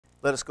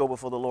Let us go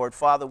before the Lord.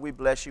 Father, we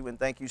bless you and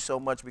thank you so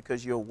much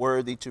because you're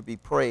worthy to be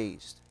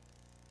praised.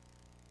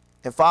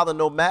 And Father,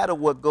 no matter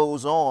what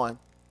goes on,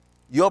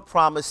 your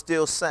promise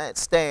still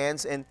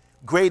stands, and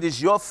great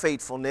is your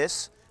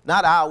faithfulness,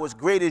 not ours.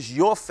 Great is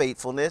your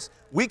faithfulness.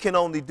 We can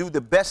only do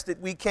the best that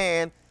we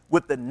can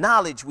with the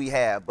knowledge we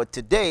have. But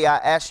today I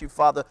ask you,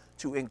 Father,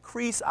 to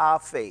increase our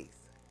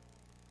faith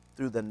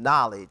through the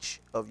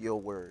knowledge of your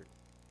word.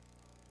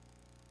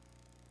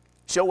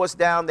 Show us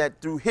down that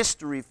through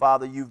history,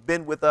 Father, you've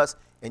been with us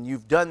and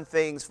you've done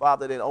things,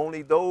 Father, that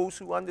only those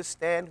who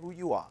understand who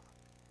you are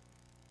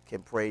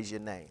can praise your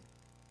name.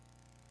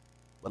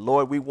 But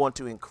Lord, we want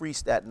to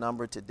increase that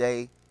number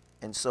today.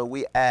 And so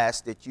we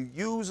ask that you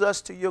use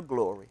us to your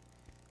glory.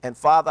 And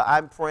Father,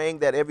 I'm praying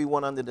that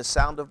everyone under the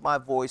sound of my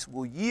voice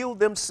will yield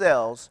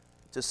themselves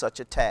to such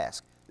a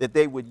task, that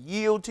they would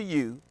yield to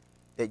you,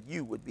 that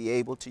you would be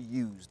able to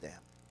use them.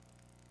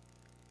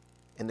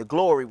 And the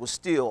glory will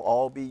still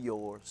all be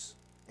yours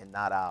and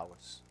not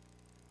ours.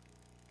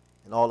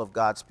 And all of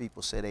God's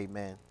people said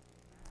amen.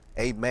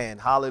 Amen.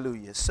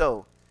 Hallelujah.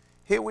 So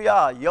here we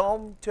are,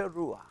 Yom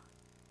Teruah.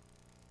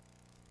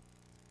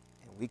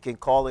 And we can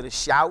call it a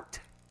shout,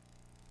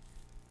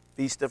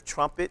 Feast of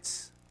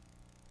Trumpets.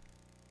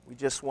 We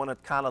just want to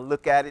kind of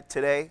look at it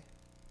today.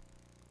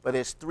 But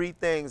there's three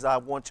things I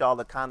want y'all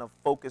to kind of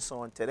focus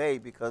on today,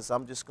 because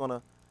I'm just going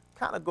to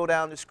kind of go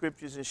down the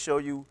scriptures and show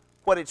you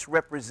what it's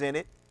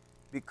represented.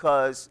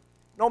 Because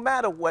no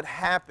matter what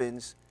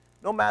happens,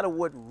 no matter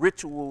what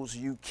rituals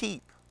you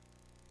keep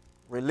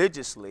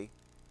religiously,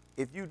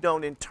 if you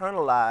don't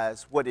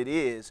internalize what it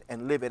is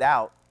and live it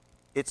out,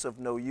 it's of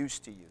no use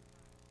to you.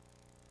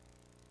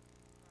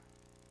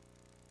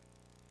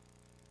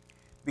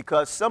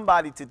 Because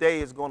somebody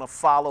today is going to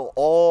follow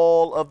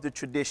all of the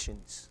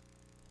traditions,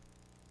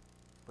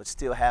 but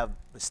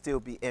still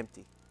be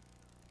empty.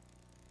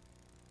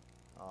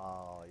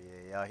 Oh,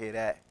 yeah, y'all hear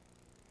that?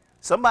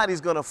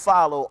 Somebody's going to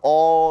follow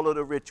all of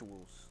the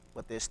rituals,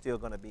 but they're still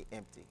going to be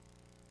empty.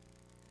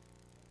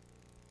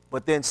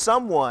 But then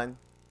someone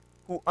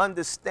who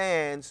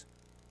understands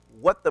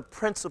what the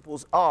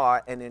principles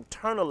are and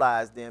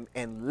internalize them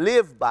and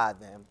live by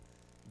them,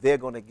 they're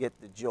going to get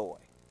the joy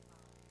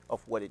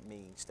of what it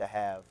means to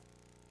have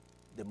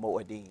the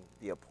Moedim,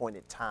 the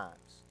appointed times.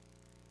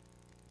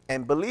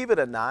 And believe it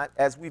or not,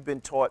 as we've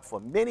been taught for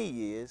many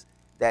years,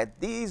 that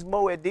these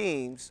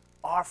Moedims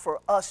are for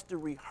us to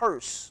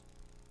rehearse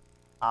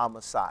our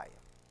Messiah.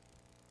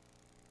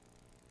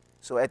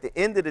 So at the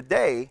end of the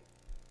day,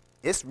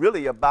 it's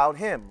really about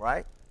him,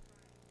 right?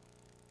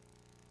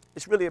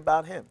 It's really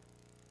about him.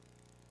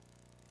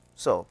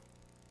 So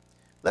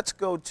let's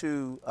go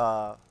to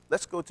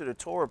the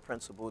Torah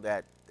principle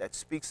that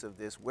speaks of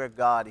this, where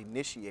God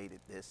initiated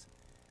this.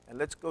 And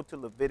let's go to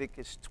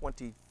Leviticus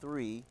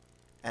 23,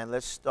 and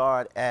let's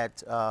start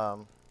at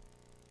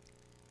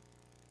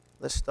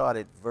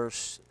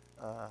verse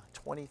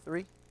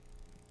 23.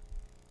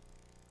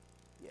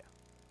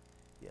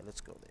 Yeah,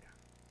 let's go there.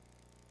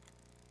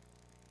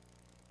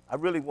 I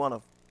really want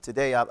to,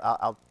 today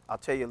I'll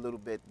tell you a little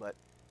bit, but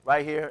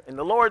right here, in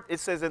the Lord, it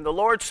says, and the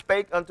Lord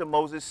spake unto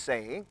Moses,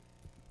 saying,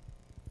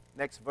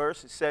 next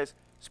verse, it says,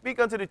 speak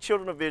unto the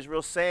children of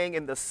Israel, saying,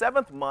 in the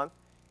 7th month,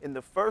 in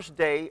the 1st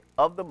day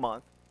of the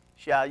month,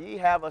 shall ye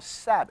have a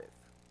Sabbath,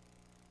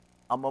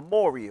 a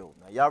memorial.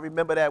 Now, y'all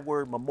remember that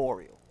word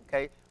memorial,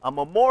 okay? A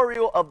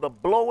memorial of the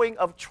blowing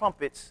of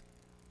trumpets,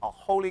 a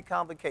holy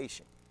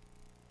convocation.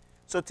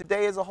 So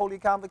today is a holy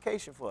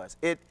convocation for us.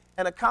 And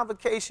a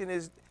convocation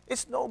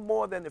it's no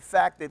more than the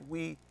fact that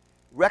we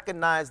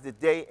recognize the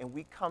day and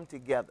we come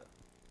together.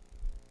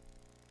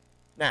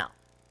 Now,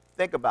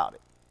 think about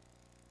it.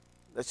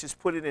 Let's just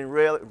put it in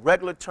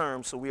regular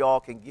terms so we all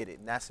can get it,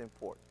 and that's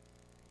important.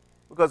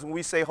 Because when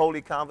we say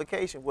holy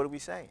convocation, what are we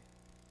saying?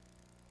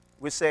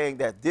 We're saying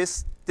that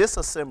this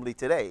assembly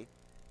today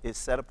is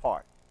set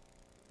apart.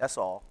 That's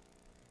all.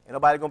 Ain't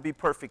nobody going to be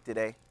perfect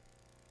today.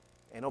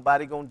 Ain't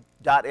nobody going to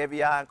dot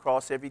every I and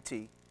cross every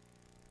T.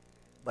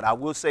 But I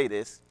will say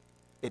this.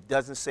 It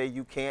doesn't say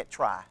you can't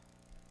try.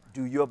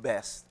 Do your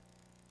best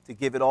to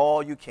give it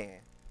all you can.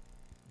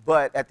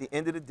 But at the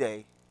end of the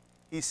day,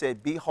 he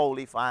said, be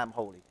holy, for I am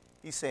holy.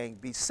 He's saying,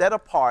 be set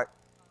apart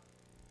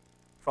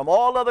from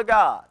all other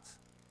gods.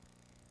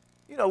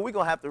 You know, we're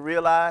going to have to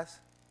realize,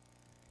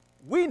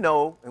 we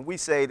know and we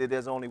say that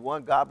there's only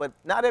one God, but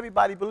not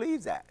everybody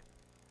believes that.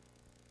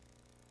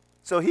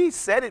 So he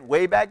said it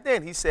way back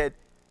then. He said,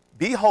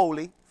 be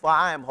holy, for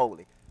I am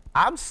holy.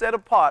 I'm set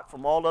apart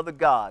from all other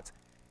gods.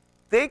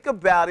 Think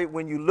about it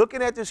when you're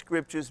looking at the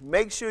scriptures.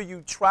 Make sure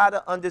you try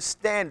to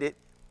understand it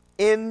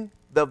in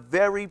the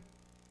very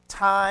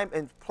time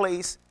and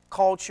place,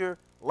 culture,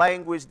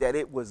 language that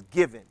it was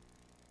given.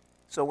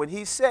 So when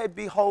he said,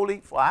 be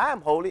holy, for I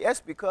am holy,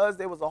 that's because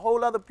there was a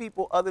whole other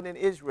people other than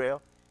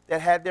Israel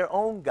that had their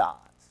own gods.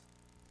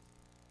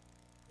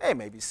 They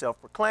may be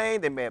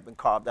self-proclaimed. They may have been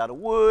carved out of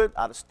wood,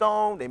 out of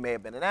stone. They may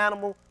have been an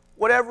animal.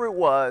 Whatever it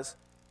was,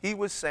 he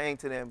was saying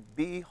to them,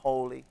 be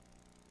holy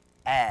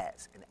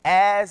as. And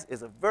as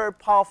is a very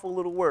powerful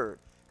little word,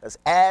 because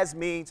as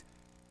means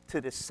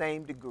to the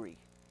same degree.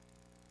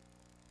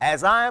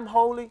 As I am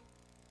holy,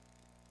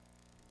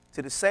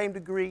 to the same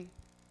degree,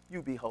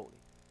 you be holy.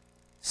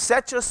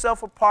 Set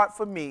yourself apart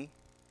for me,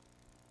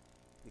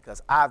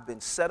 because I've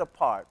been set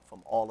apart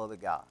from all other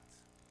gods.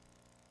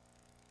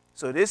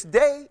 So this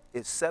day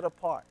is set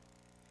apart.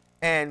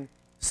 And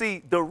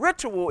see, the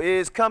ritual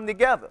is come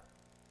together.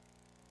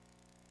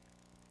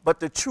 But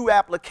the true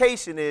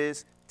application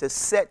is to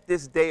set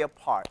this day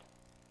apart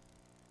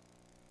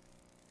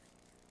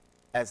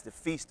as the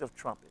Feast of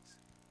Trumpets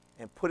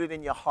and put it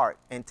in your heart.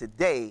 And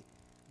today,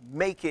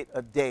 make it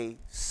a day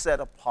set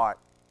apart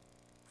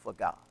for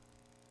God.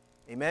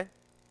 Amen?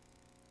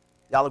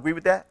 Y'all agree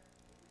with that?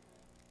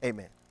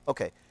 Amen.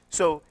 Okay.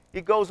 So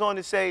he goes on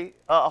to say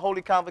a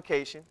holy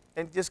convocation.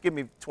 And just give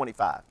me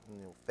 25. And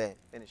we'll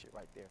finish it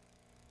right there.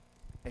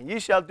 And ye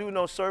shall do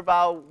no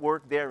servile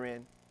work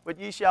therein, but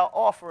ye shall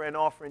offer an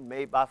offering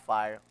made by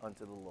fire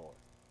unto the Lord.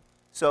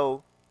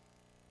 So,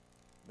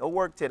 no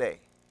work today,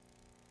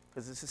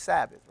 because it's a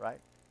Sabbath, right?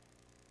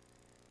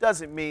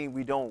 Doesn't mean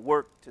we don't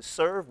work to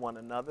serve one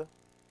another.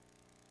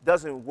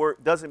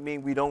 Doesn't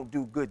mean we don't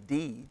do good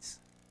deeds.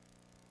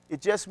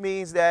 It just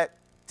means that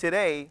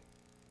today,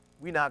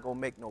 we're not going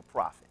to make no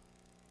profit.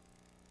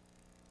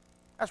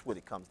 That's what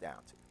it comes down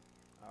to,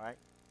 all right?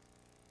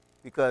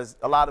 Because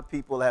a lot of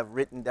people have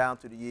written down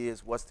through the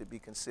years what's to be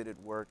considered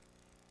work.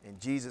 And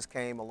Jesus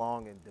came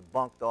along and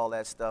debunked all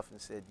that stuff and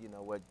said, you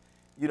know what,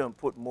 you done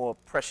put more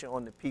pressure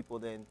on the people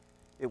than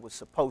it was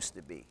supposed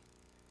to be.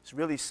 It's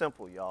really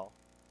simple, y'all.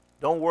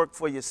 Don't work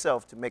for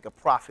yourself to make a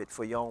profit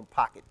for your own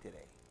pocket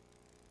today.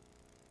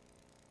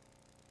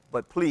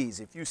 But please,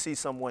 if you see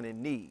someone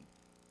in need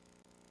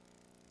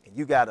and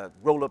you got to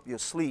roll up your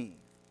sleeve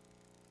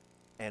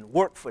and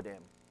work for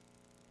them,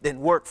 then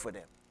work for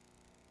them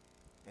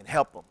and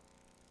help them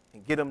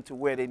and get them to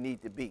where they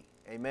need to be.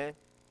 Amen?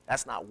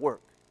 That's not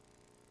work.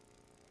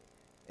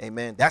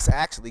 Amen? That's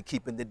actually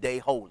keeping the day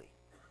holy,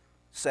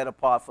 set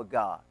apart for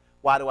God.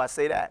 Why do I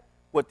say that?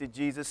 What did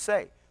Jesus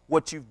say?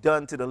 What you've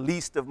done to the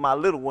least of my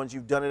little ones,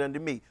 you've done it unto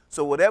me.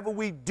 So whatever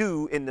we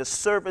do in the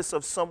service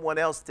of someone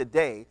else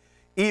today,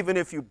 even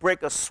if you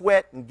break a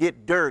sweat and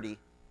get dirty,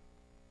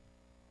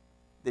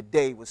 the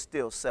day was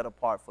still set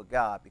apart for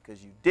God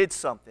because you did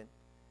something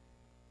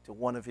to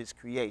one of his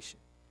creation.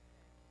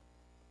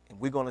 And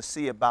we're going to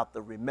see about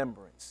the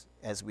remembrance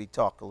as we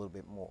talk a little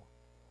bit more.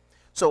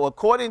 So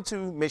according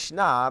to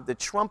Mishnah, the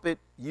trumpet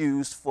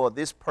used for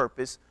this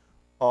purpose,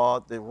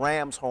 or the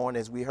ram's horn,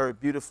 as we heard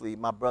beautifully,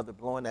 my brother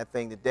blowing that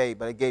thing today,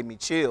 but it gave me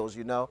chills,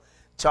 you know.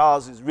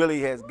 Charles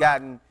really has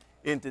gotten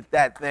into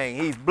that thing.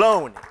 He's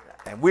blowing it,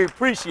 and we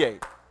appreciate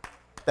it.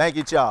 Thank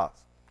you, Charles.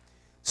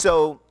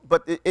 So,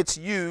 but it's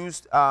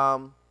used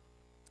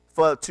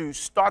to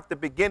start the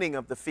beginning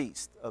of the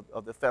feast,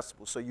 of the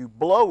festival. So you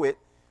blow it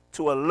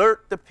to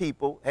alert the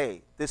people,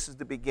 hey, this is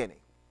the beginning.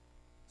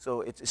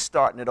 So it's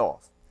starting it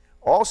off.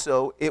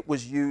 Also, it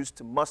was used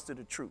to muster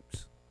the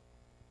troops.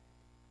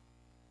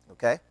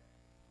 Okay?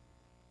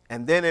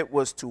 And then it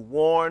was to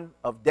warn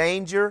of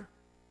danger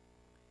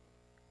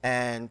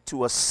and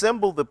to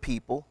assemble the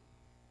people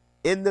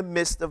in the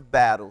midst of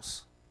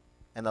battles.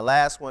 And the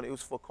last one, it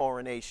was for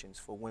coronations,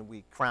 for when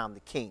we crown the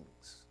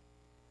kings.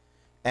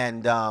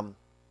 And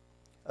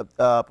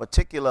a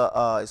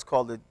particular, it's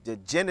called the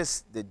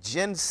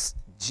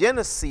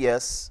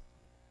Genesis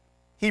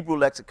Hebrew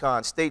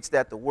lexicon states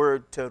that the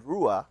word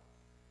teruah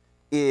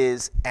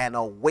is an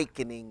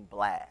awakening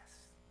blast.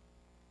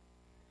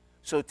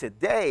 So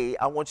today,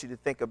 I want you to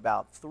think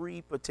about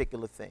three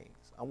particular things.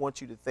 I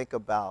want you to think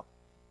about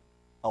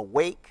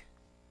awake,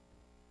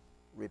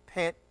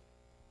 repent,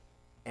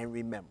 and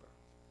remember.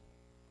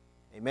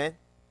 Amen?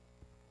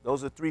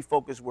 Those are three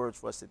focus words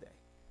for us today.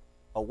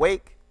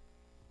 Awake,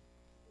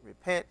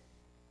 repent,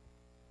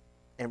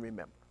 and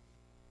remember.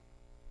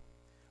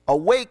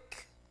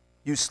 Awake,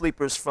 you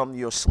sleepers, from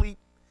your sleep,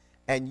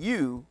 and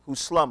you who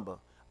slumber.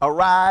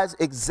 Arise,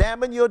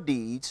 examine your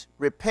deeds,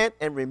 repent,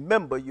 and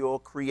remember your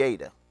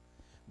Creator.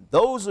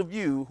 Those of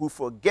you who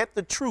forget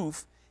the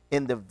truth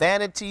in the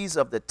vanities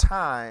of the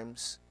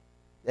times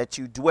that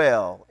you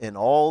dwell in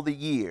all the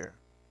year,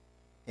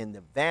 in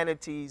the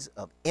vanities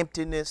of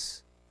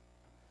emptiness,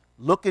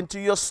 look into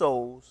your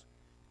souls,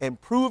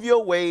 improve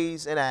your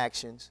ways and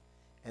actions,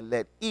 and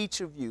let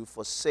each of you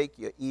forsake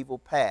your evil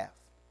path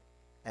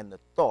and the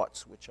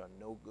thoughts which are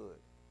no good.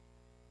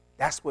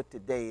 That's what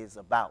today is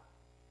about,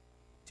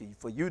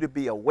 for you to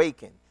be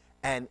awakened.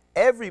 And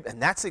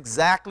that's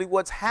exactly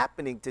what's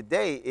happening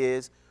today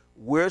is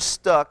we're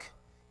stuck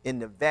in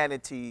the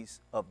vanities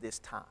of this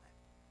time.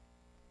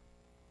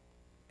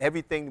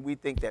 Everything we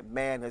think that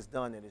man has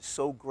done that is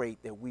so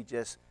great that we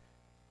just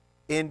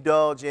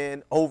indulge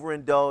in,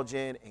 overindulge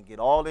in, and get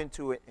all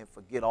into it and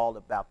forget all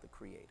about the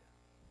Creator.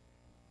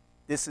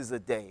 This is a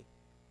day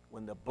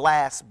when the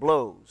blast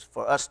blows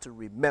for us to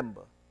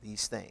remember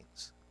these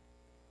things.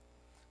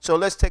 So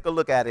let's take a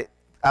look at it.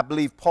 I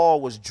believe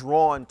Paul was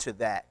drawn to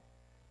that.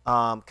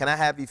 Can I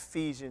have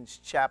Ephesians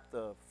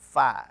chapter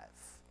 5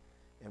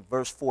 and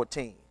verse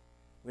 14?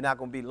 We're not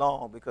going to be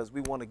long because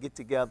we want to get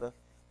together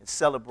and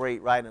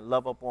celebrate, right, and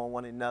love up on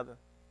one another,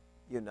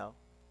 you know.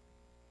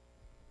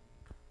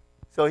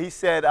 So he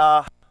said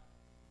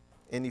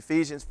in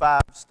Ephesians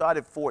 5, start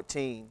at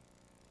 14.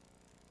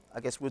 I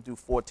guess we'll do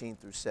 14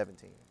 through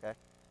 17, okay?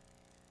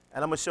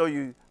 And I'm going to show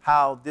you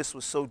how this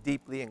was so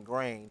deeply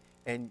ingrained,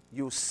 and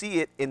you'll see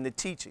it in the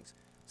teachings.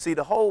 See,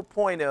 the whole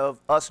point of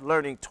us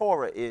learning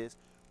Torah is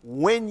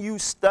when you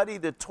study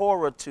the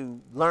Torah to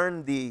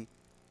learn the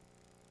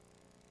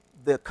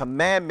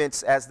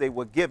commandments as they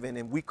were given,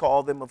 and we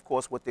call them, of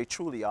course, what they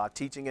truly are,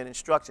 teaching and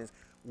instructions.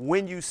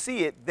 When you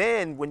see it,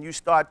 then when you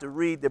start to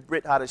read the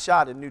Brit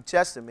Hadashah, the New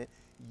Testament,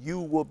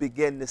 you will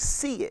begin to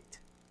see it,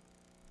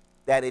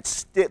 that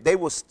they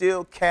were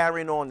still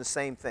carrying on the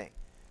same thing.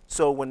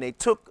 So when they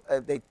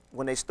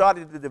when they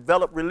started to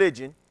develop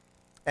religion,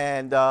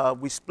 and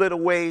we split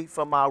away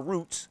from our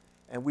roots,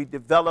 and we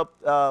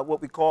developed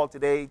what we call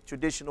today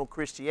traditional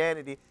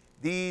Christianity,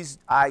 these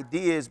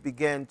ideas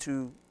began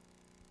to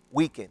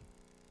weaken.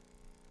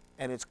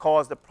 And it's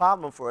caused a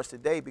problem for us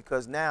today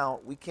because now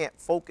we can't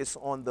focus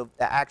on the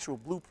actual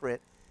blueprint.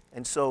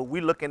 And so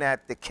we're looking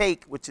at the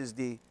cake, which is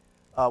the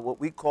what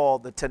we call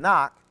the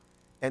Tanakh,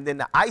 and then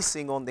the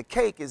icing on the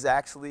cake is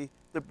actually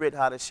the Brit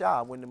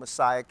Hadashah when the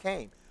Messiah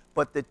came.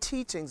 But the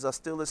teachings are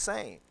still the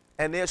same,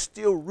 and they're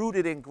still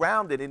rooted and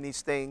grounded in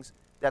these things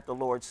that the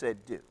Lord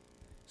said do.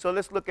 So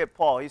let's look at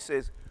Paul. He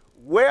says,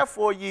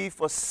 wherefore ye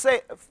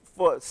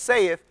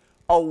saith,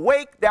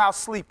 awake thou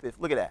sleepeth.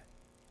 Look at that.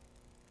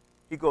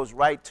 He goes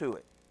right to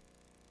it.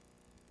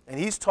 And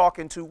he's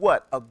talking to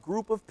what? A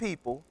group of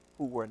people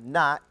who were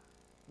not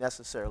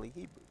necessarily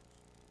Hebrews.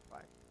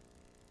 Right?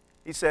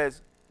 He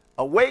says,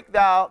 awake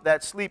thou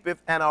that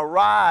sleepeth, and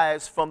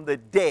arise from the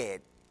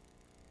dead,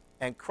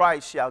 and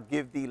Christ shall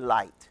give thee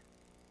light.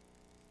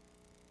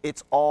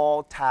 It's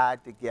all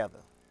tied together,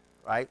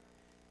 right?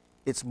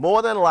 It's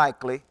more than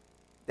likely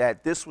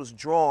that this was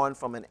drawn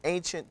from an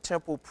ancient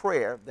temple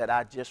prayer that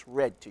I just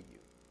read to you.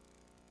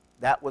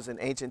 That was an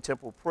ancient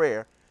temple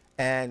prayer,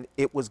 and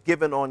it was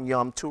given on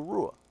Yom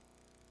Teruah.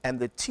 And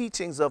the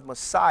teachings of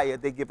Messiah,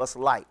 they give us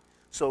light.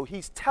 So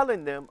he's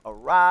telling them,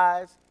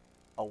 arise,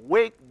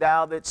 awake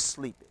thou that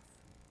sleepeth.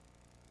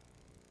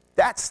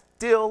 That's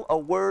still a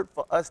word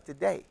for us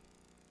today.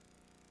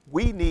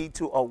 We need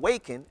to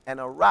awaken and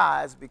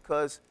arise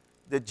because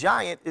the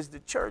giant is the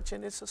church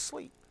and it's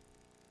asleep.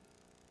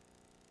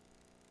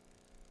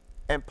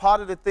 And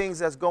part of the things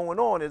that's going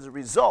on is a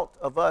result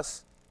of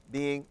us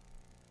being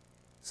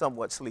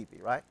somewhat sleepy,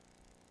 right?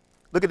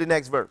 Look at the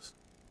next verse.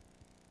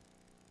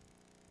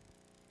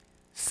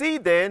 See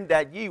then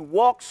that ye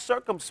walk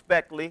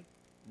circumspectly,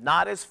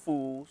 not as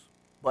fools,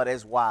 but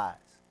as wise.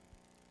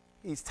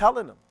 He's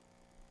telling them,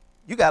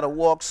 you got to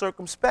walk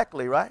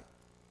circumspectly, right?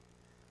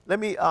 Let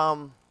me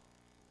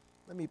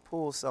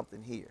pull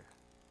something here.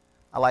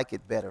 I like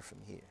it better from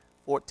here.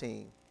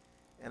 14.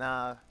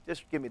 And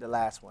just give me the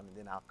last one, and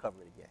then I'll cover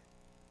it again.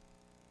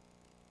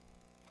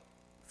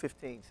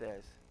 15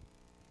 says,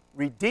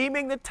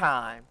 redeeming the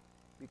time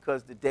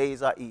because the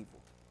days are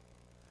evil.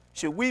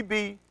 Should we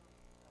be,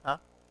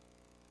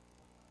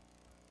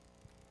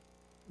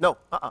 No,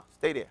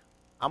 stay there.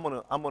 I'm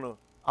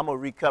gonna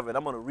recover it.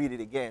 I'm gonna read it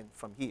again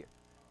from here.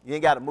 You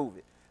ain't got to move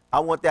it. I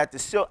want that to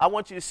show. I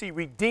want you to see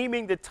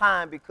redeeming the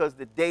time because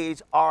the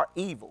days are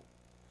evil.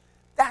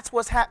 That's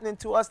what's happening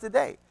to us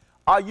today.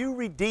 Are you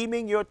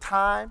redeeming your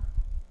time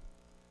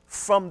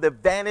from the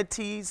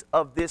vanities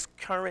of this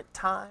current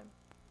time?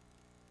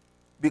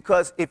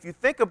 Because if you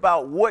think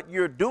about what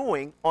you're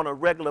doing on a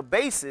regular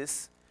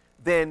basis,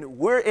 then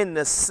we're in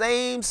the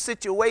same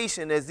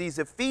situation as these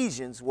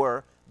Ephesians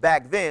were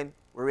back then.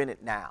 We're in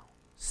it now.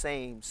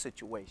 Same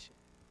situation,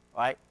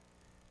 right?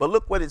 But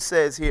look what it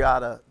says here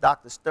out of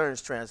Dr.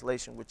 Stern's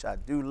translation, which I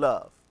do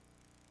love.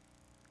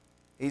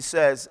 He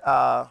says,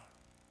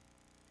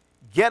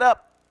 get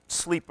up,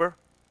 sleeper,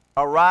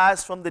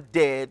 arise from the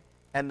dead,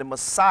 and the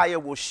Messiah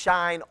will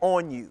shine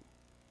on you.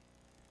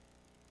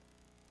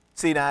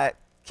 See, now,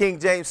 King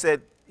James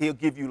said he'll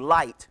give you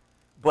light,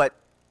 but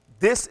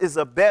this is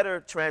a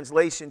better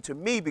translation to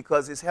me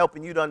because it's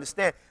helping you to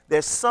understand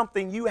there's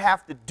something you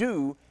have to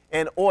do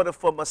in order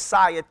for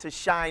Messiah to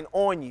shine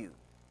on you.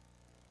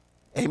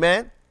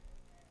 Amen?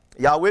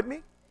 Y'all with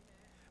me?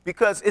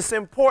 Because it's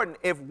important.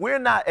 If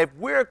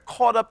we're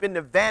caught up in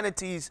the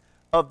vanities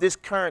of this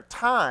current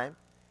time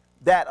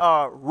that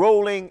are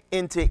rolling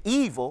into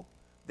evil,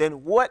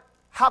 then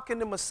how can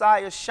the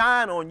Messiah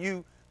shine on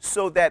you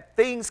so that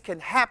things can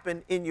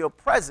happen in your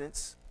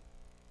presence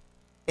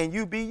and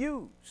you be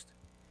used?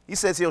 He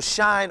says he'll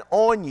shine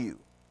on you.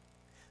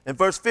 And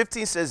verse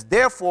 15 says,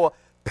 therefore,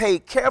 pay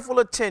careful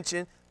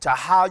attention to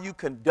how you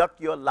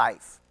conduct your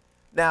life.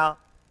 Now,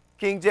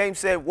 King James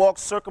said, walk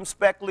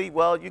circumspectly.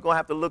 Well, you're going to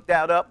have to look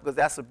that up because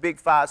that's a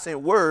big 5-cent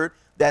word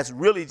that's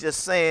really just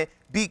saying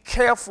be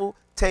careful,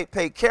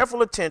 pay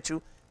careful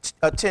attention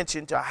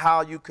to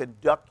how you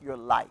conduct your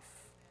life.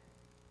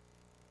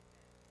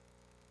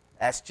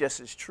 That's just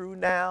as true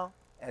now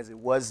as it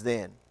was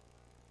then.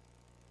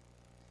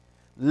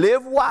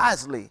 Live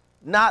wisely,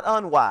 not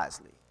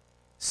unwisely.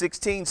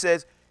 16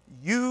 says,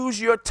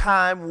 use your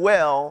time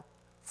well,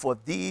 for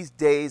these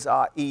days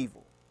are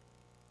evil.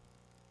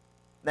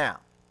 Now,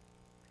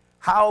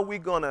 how are we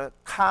going to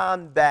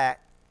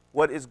combat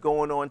what is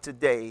going on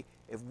today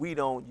if we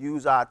don't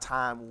use our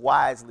time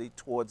wisely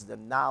towards the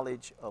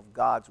knowledge of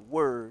God's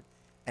word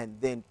and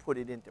then put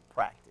it into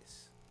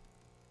practice?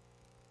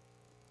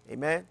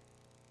 Amen?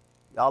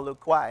 Y'all look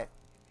quiet.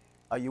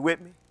 Are you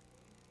with me?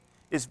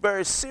 It's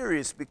very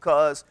serious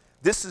because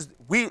this is,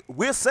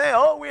 we're saying,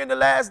 oh, we're in the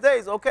last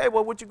days. Okay,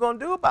 well, what you going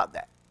to do about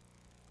that?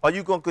 Are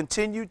you going to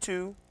continue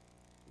to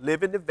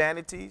live in the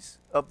vanities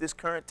of this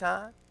current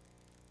time?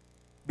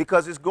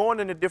 Because it's going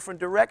in a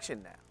different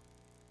direction now.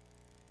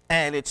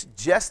 And it's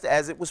just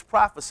as it was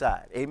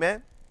prophesied.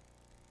 Amen?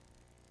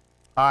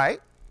 All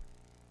right.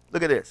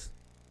 Look at this.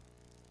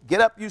 Get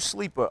up, you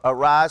sleeper.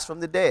 Arise from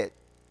the dead.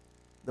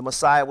 The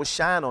Messiah will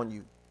shine on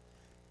you.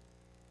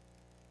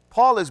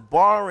 Paul is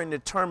borrowing the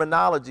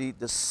terminology,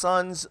 the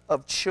sons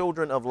of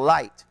children of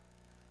light.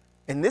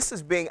 And this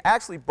is being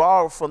actually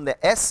borrowed from the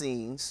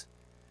Essenes,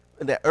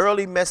 the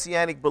early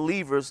Messianic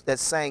believers that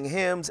sang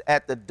hymns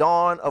at the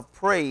dawn of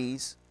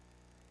praise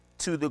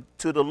to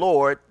the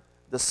Lord,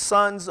 the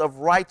sons of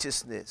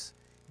righteousness.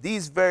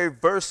 These very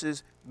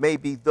verses may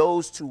be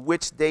those to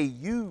which they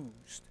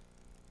used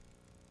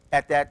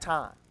at that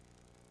time.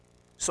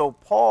 So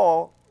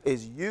Paul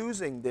is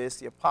using this,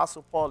 the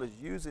Apostle Paul is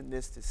using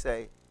this to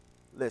say,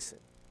 listen,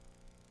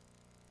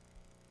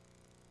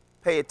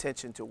 pay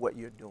attention to what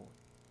you're doing.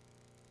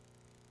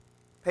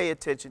 Pay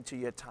attention to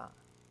your time.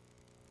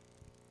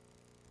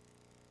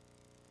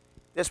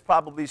 There's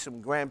probably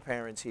some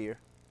grandparents here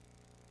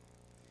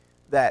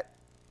that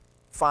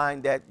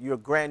find that your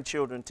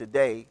grandchildren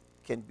today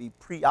can be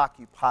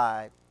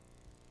preoccupied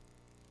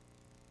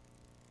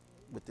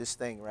with this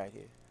thing right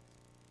here.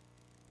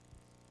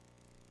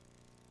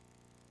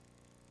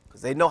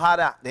 Because they know how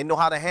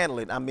to handle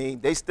it. I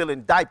mean, they still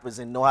in diapers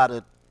and know how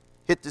to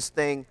hit this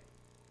thing.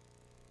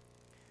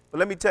 But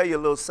let me tell you a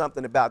little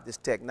something about this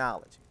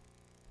technology.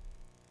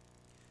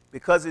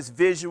 Because it's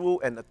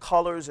visual and the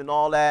colors and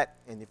all that,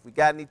 and if we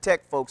got any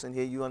tech folks in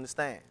here, you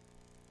understand.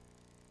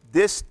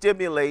 This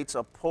stimulates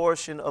a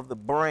portion of the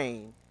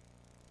brain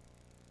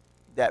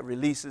that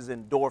releases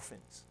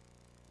endorphins,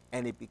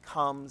 and it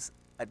becomes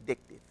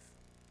addictive.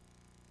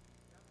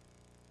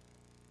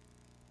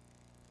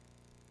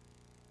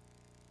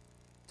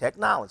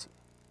 Technology,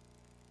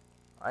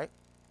 right?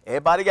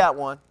 Everybody got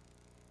one.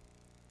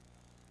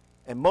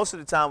 And most of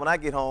the time when I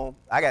get home,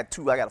 I got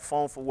two. I got a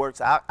phone for work,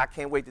 so I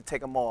can't wait to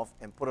take them off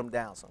and put them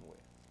down somewhere.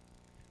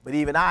 But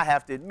even I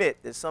have to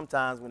admit that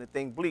sometimes when the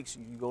thing blinks,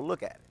 you go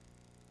look at it.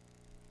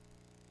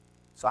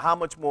 So how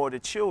much more the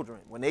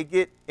children, when they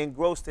get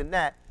engrossed in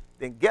that,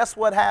 then guess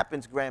what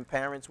happens,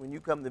 grandparents, when you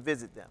come to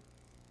visit them?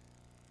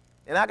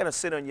 They're not going to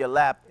sit on your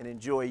lap and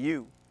enjoy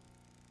you.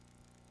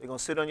 They're going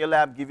to sit on your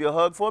lap, give you a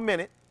hug for a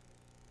minute,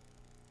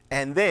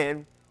 and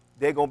then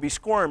they're going to be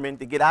squirming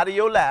to get out of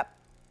your lap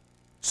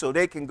so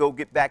they can go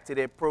get back to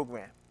their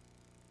program.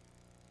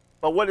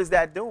 But what is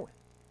that doing?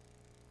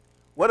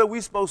 What are we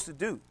supposed to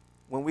do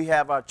when we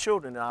have our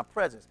children in our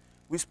presence?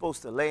 We're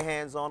supposed to lay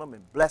hands on them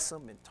and bless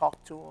them and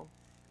talk to them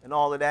and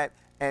all of that.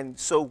 And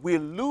so we're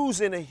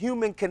losing a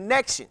human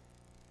connection.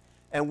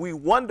 And we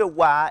wonder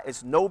why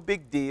it's no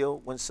big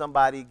deal when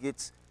somebody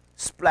gets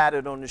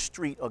splattered on the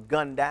street or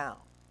gunned down.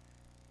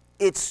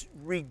 It's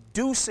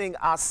reducing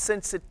our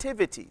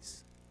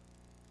sensitivities.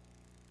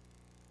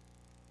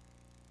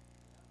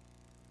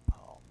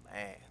 Oh,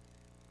 man.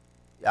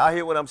 Y'all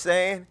hear what I'm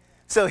saying?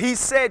 So he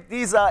said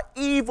these are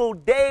evil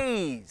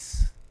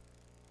days.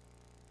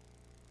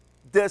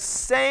 The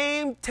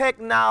same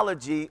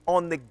technology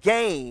on the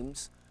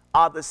games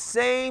are the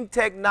same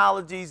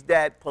technologies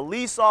that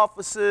police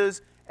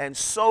officers and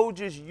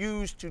soldiers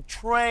use to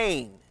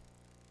train.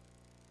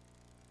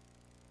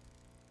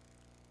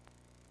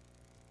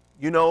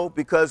 You know,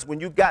 because when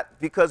you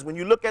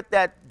look at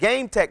that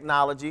game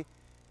technology,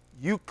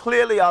 you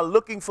clearly are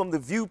looking from the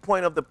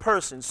viewpoint of the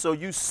person. So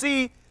you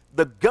see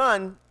the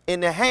gun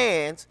in the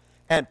hands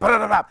and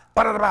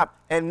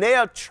they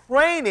are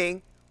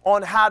training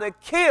on how to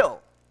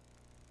kill.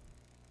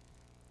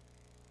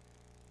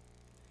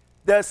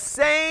 The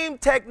same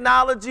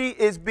technology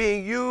is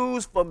being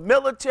used for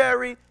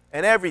military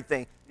and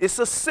everything. It's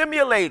a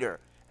simulator.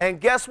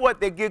 And guess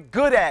what? They get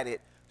good at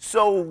it.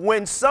 So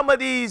when some of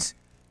these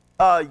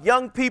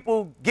young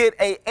people get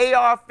a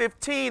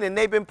AR-15 and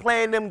they've been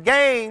playing them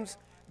games,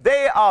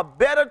 they are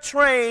better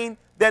trained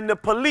than the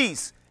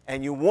police.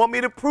 And you want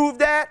me to prove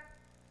that?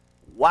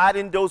 Why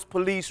didn't those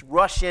police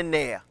rush in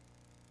there?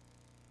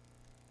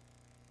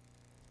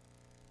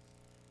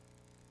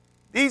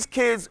 These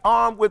kids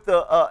armed with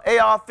the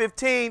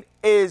AR-15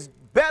 is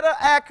better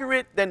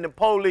accurate than the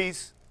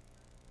police.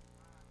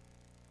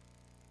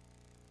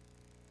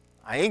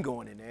 I ain't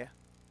going in there.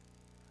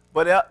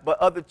 But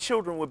other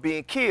children were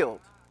being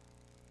killed.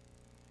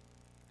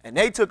 And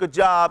they took a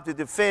job to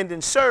defend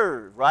and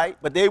serve, right?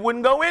 But they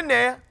wouldn't go in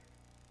there.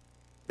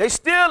 They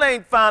still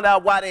ain't found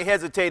out why they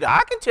hesitated.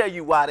 I can tell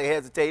you why they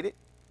hesitated.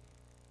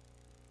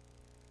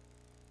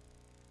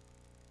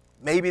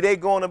 Maybe they're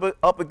going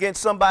up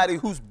against somebody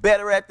who's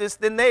better at this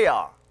than they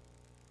are.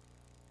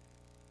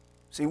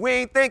 See, we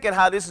ain't thinking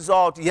how this is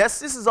all, yes,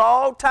 this is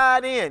all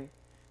tied in.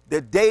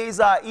 The days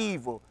are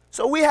evil.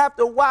 So we have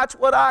to watch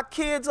what our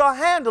kids are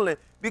handling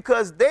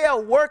because they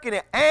are working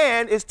it,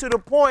 and it's to the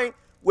point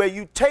where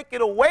you take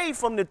it away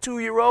from the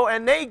 2-year-old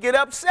and they get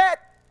upset.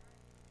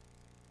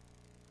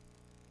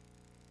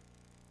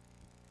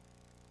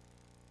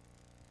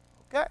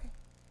 Okay.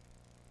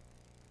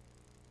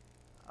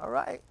 All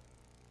right.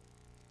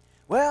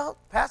 Well,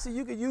 Pastor,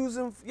 you could use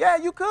them. Yeah,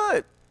 you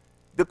could.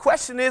 The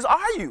question is,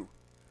 are you?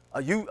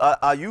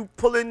 Are you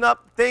pulling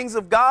up things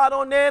of God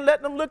on there and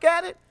letting them look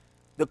at it?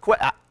 The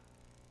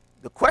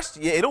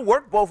question, yeah, it'll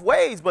work both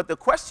ways, but the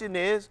question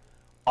is,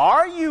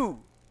 are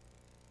you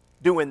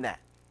doing that?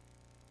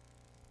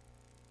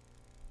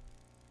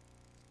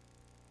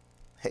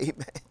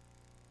 Amen.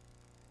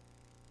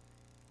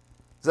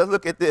 Let's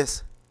look at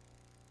this.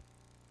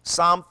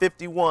 Psalm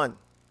 51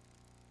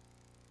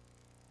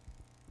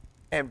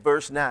 and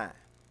verse 9.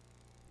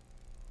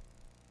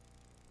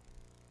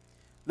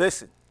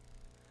 Listen,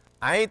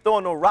 I ain't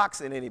throwing no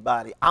rocks at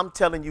anybody. I'm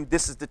telling you,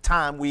 this is the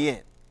time we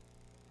in.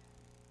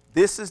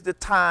 This is the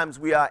times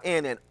we are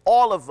in, and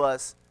all of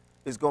us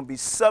is going to be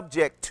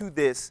subject to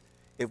this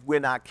if we're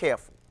not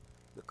careful.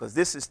 Because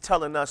this is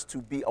telling us to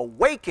be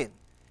awakened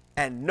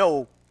and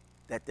know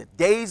that the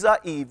days are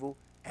evil,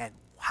 and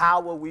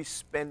how are we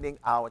spending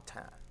our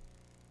time?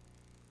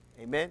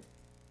 Amen?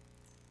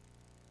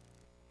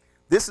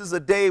 This is a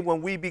day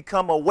when we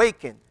become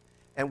awakened,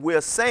 and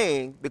we're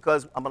saying,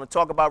 because I'm going to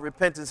talk about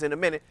repentance in a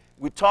minute,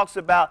 we talks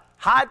about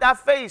hide thy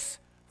face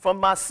from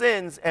my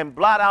sins and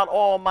blot out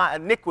all my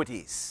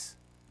iniquities.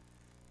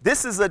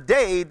 This is a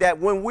day that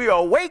when we are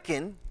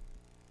awakened,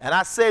 and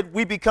I said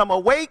we become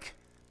awake,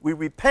 we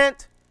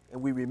repent,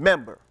 and we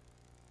remember.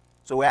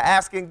 So we're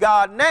asking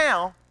God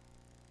now,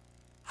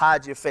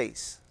 hide your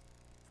face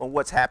from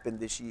what's happened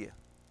this year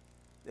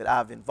that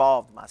I've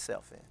involved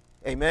myself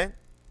in. Amen?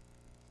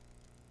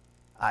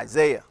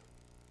 Isaiah.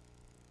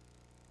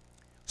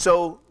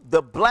 So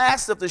the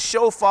blast of the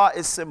shofar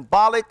is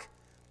symbolic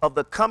of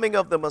the coming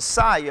of the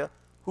Messiah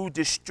who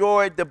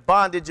destroyed the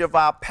bondage of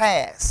our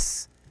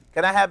past.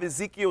 Can I have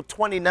Ezekiel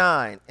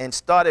 29 and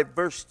start at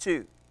verse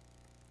 2?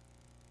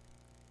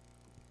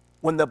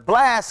 When the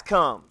blast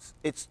comes,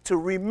 it's to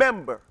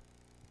remember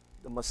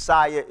the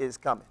Messiah is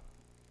coming.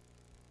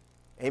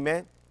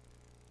 Amen?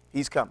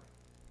 He's coming.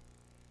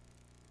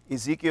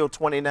 Ezekiel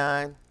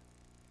 29,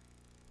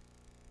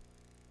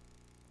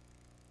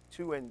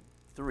 2 and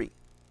 3.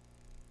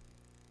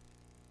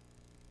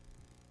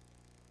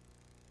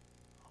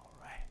 All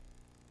right.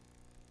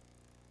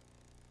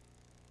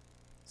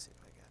 Let's see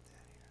if I got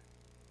that here.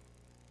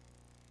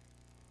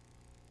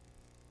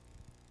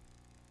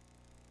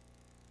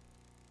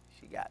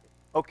 She got it.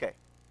 Okay.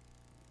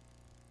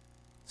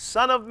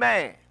 Son of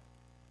man,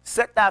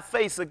 set thy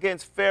face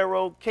against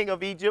Pharaoh, king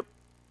of Egypt,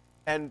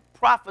 and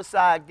prophesy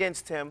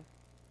against him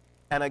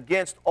and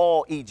against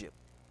all Egypt.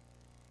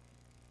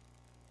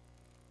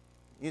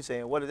 You're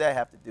saying, what does that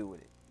have to do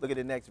with it? Look at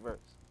the next verse.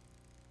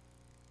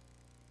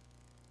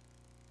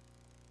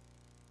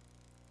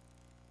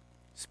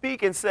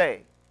 Speak and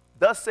say,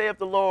 thus saith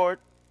the Lord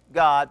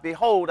God,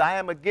 behold, I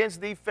am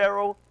against thee,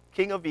 Pharaoh,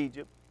 king of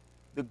Egypt,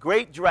 the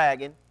great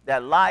dragon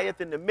that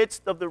lieth in the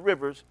midst of the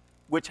rivers,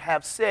 which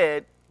have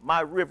said,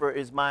 my river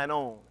is mine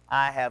own.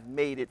 I have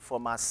made it for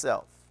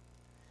myself.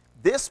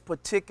 This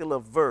particular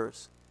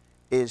verse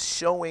is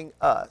showing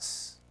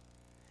us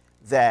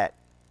that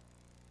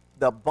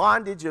the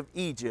bondage of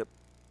Egypt,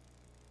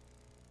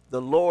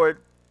 the Lord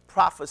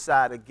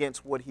prophesied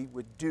against what he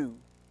would do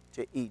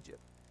to Egypt.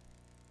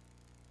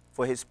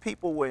 For his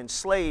people were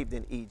enslaved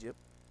in Egypt,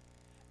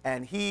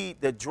 and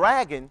the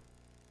dragon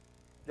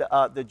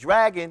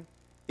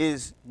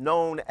is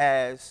known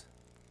as,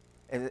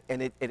 and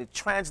it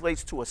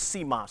translates to a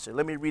sea monster.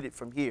 Let me read it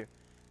from here.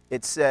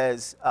 It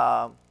says,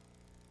 I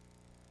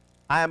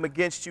am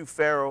against you,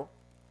 Pharaoh.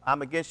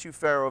 I'm against you,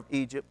 Pharaoh of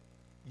Egypt,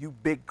 you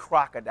big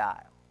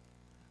crocodile.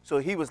 So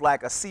he was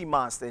like a sea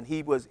monster, and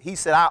he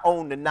said, I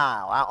own the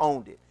Nile. I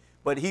owned it.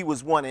 But he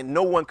was one, and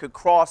no one could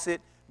cross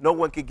it. No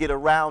one could get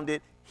around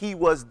it. He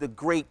was the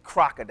great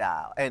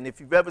crocodile. And if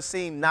you've ever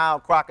seen Nile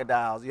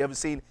crocodiles, you ever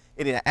seen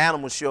any of the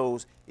animal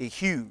shows, it's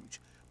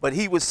huge. But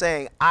he was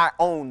saying, I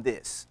own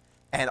this,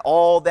 and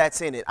all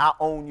that's in it. I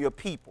own your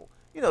people.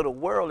 You know, the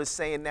world is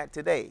saying that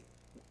today.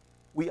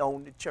 We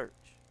own the church.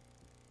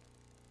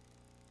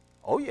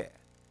 Oh, yeah.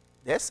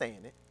 They're saying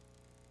it.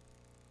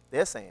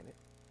 They're saying it.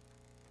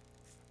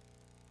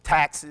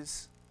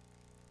 Taxes,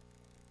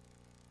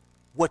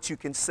 what you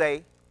can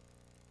say,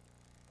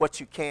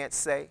 what you can't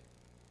say.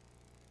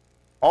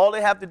 All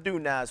they have to do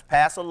now is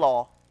pass a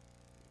law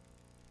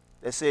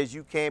that says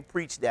you can't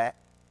preach that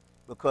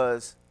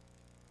because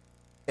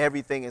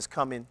everything is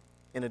coming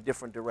in a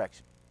different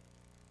direction.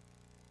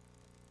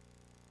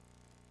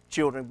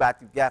 Children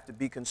have to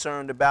be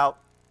concerned about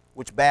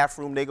which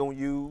bathroom they're going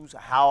to use,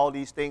 how all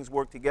these things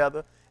work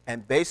together.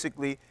 And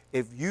basically,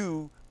 if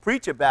you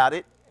preach about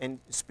it and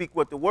speak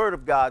what the Word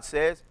of God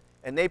says,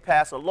 and they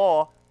pass a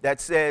law, that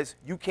says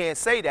you can't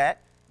say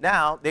that,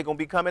 now they're going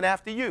to be coming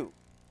after you.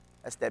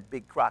 That's that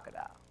big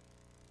crocodile.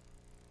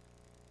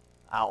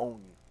 I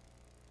own you.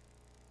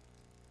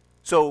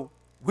 So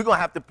we're going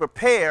to have to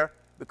prepare,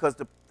 because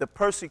the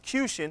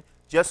persecution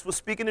just for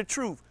speaking the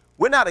truth.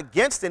 We're not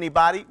against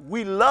anybody.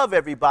 We love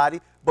everybody,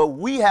 but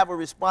we have a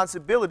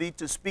responsibility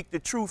to speak the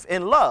truth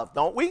in love,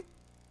 don't we?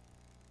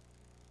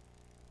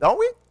 Don't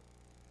we?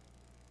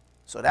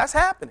 So that's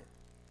happening,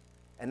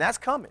 and that's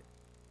coming.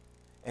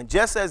 And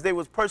just as they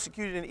was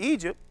persecuted in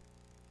Egypt,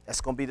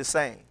 that's going to be the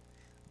same.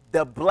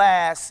 The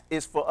blast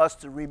is for us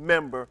to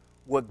remember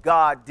what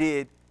God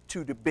did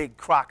to the big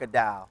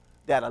crocodile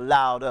that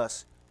allowed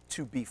us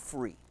to be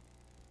free.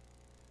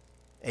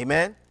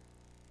 Amen?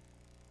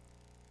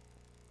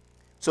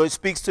 So it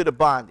speaks to the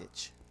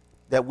bondage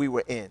that we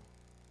were in.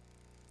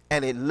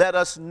 And it let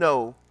us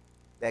know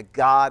that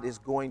God is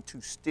going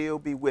to still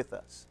be with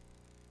us.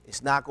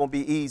 It's not going to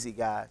be easy,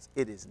 guys.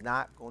 It is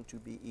not going to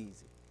be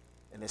easy.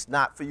 And it's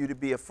not for you to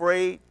be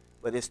afraid,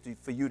 but it's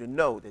for you to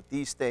know that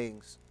these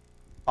things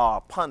are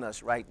upon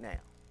us right now.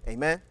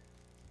 Amen?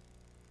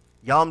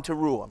 Yom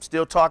Teruah. I'm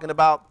still talking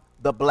about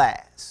the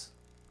blast.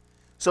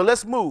 So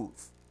let's move.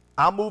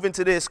 I'll move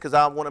into this because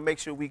I want to make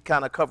sure we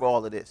kind of cover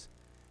all of this.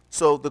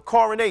 So the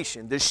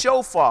coronation, the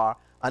shofar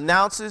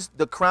announces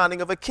the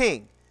crowning of a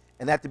king.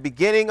 And at the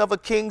beginning of a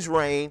king's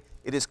reign,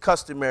 it is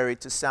customary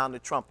to sound the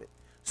trumpet.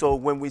 So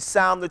when we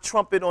sound the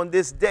trumpet on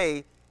this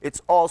day,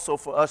 it's also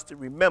for us to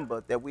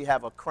remember that we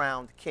have a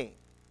crowned king.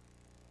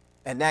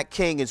 And that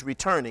king is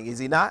returning, is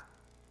he not?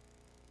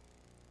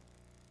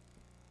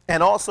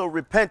 And also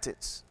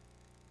repentance.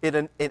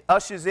 It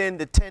ushers in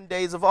the 10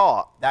 days of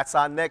awe. That's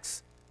our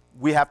next,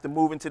 we have to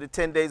move into the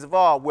 10 days of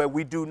awe, where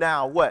we do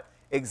now what?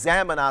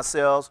 Examine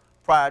ourselves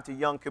prior to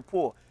Yom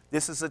Kippur.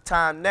 This is a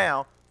time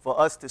now for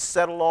us to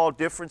settle all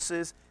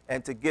differences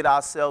and to get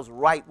ourselves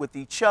right with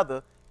each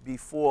other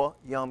before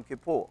Yom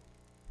Kippur.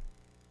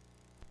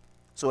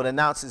 So it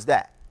announces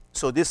that.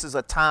 So this is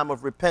a time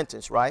of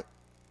repentance, right?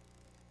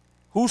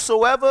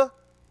 Whosoever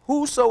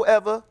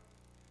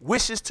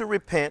wishes to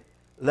repent,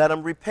 let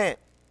him repent.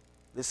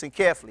 Listen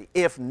carefully.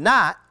 If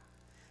not,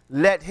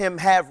 let him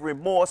have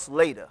remorse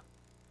later.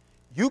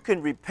 You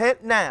can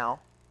repent now,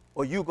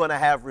 or you're going to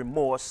have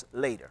remorse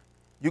later.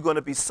 You're going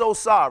to be so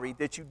sorry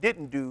that you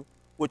didn't do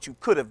what you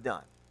could have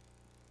done.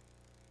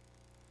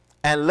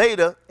 And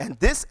later, and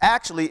this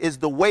actually is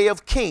the way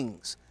of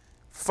kings.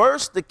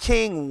 First, the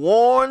king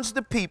warns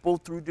the people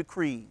through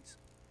decrees.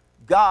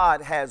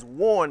 God has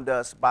warned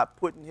us by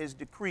putting his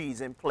decrees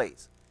in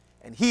place.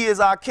 And he is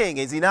our king,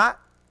 is he not?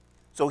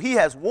 So he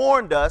has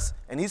warned us,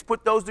 and he's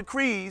put those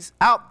decrees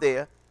out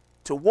there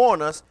to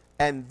warn us.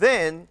 And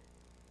then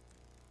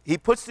he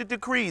puts the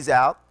decrees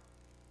out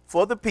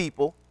for the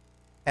people,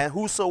 and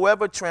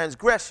whosoever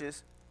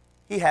transgresses,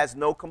 he has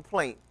no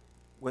complaint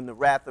when the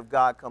wrath of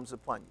God comes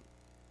upon you.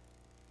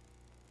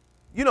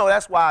 You know,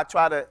 that's why I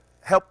try to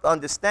help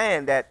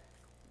understand that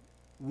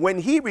when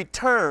he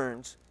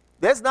returns,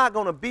 there's not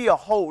going to be a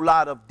whole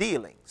lot of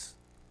dealings.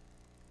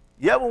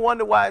 You ever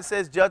wonder why it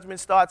says judgment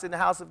starts in the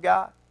house of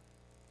God?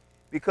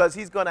 Because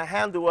he's going to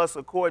handle us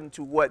according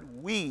to what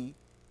we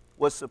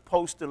were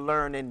supposed to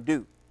learn and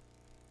do.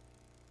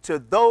 To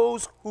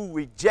those who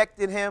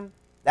rejected him,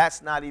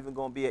 that's not even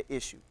going to be an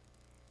issue.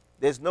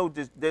 There's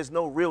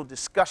no real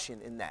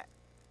discussion in that.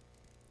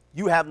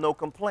 You have no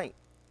complaint.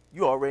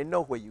 You already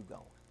know where you're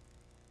going.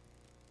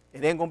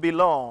 It ain't going to be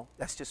long.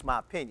 That's just my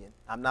opinion.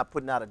 I'm not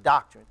putting out a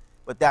doctrine,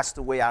 but that's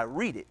the way I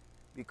read it,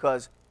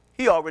 because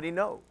he already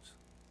knows.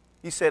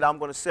 He said, I'm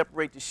going to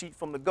separate the sheep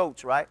from the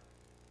goats, right?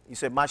 He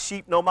said, my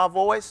sheep know my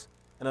voice,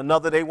 and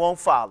another they won't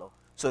follow.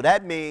 So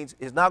that means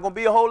it's not going to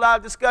be a whole lot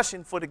of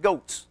discussion for the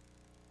goats.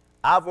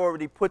 I've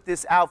already put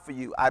this out for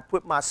you. I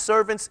put my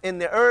servants in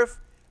the earth,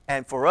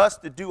 and for us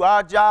to do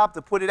our job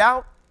to put it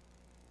out,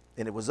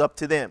 then it was up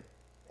to them.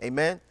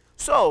 Amen?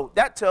 So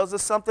that tells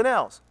us something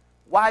else.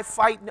 Why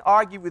fight and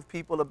argue with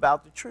people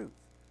about the truth?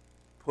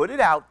 Put it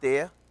out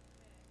there.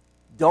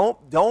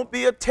 Don't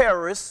be a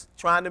terrorist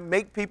trying to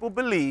make people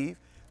believe,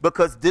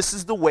 because this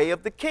is the way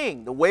of the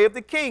king. The way of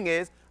the king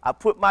is, I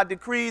put my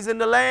decrees in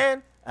the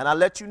land, and I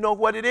let you know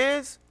what it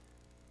is.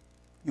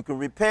 You can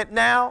repent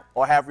now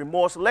or have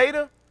remorse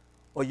later,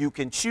 or you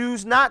can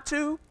choose not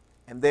to,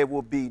 and there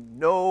will be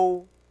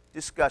no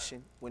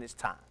discussion when it's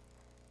time.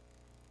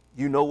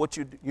 You know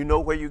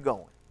where you're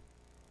going.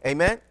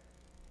 Amen?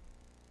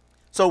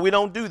 So we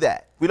don't do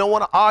that. We don't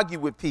want to argue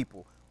with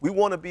people. We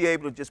want to be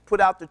able to just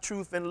put out the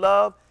truth in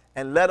love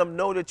and let them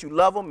know that you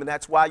love them, and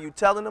that's why you're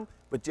telling them,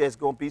 but there's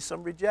going to be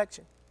some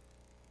rejection.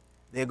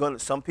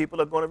 Some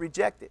people are going to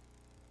reject it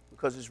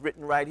because it's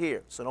written right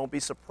here. So don't be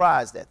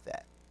surprised at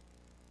that.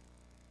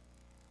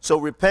 So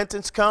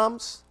repentance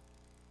comes.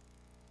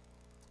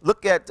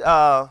 Look at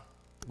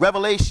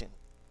Revelation.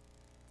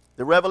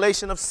 The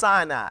revelation of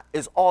Sinai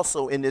is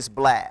also in this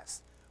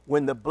blast.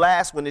 When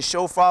the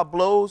shofar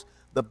blows,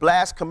 the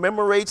blast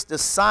commemorates the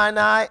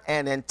Sinai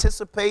and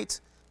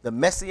anticipates the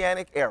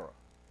Messianic era.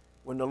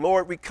 When the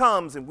Lord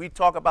comes and we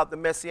talk about the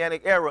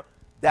Messianic era,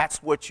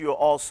 that's what you're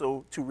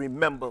also to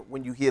remember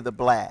when you hear the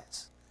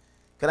blast.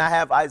 Can I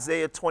have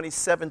Isaiah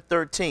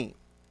 27:13?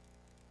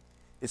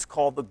 It's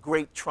called the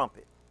Great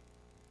Trumpet.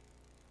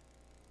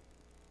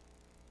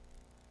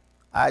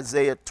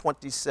 Isaiah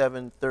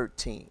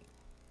 27:13.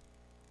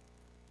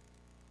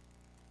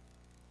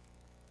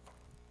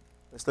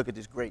 Let's look at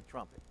this great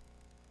trumpet.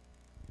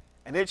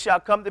 And it shall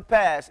come to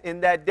pass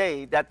in that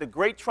day that the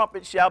great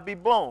trumpet shall be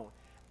blown,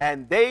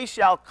 and they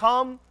shall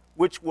come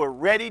which were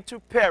ready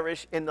to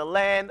perish in the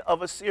land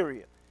of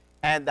Assyria,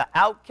 and the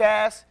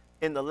outcasts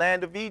in the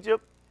land of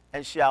Egypt,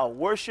 and shall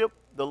worship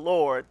the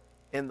Lord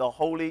in the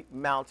holy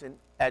mountain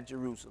at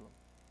Jerusalem.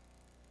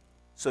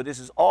 So this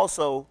is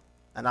also,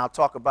 and I'll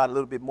talk about it a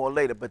little bit more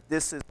later, but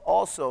this is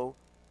also,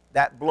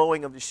 that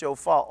blowing of the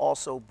shofar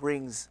also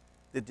brings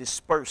the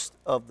dispersed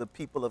of the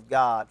people of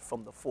God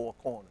from the four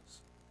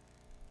corners,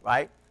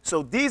 right?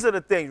 So these are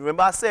the things.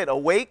 Remember I said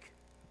awake,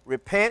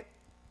 repent,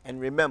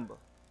 and remember.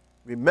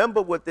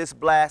 Remember what this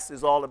blast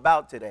is all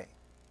about today.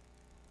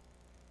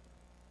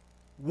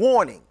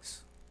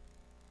 Warnings.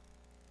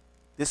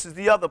 This is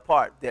the other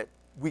part that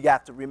we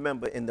got to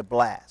remember in the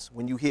blast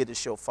when you hear the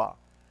shofar.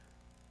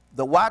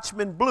 The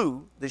watchman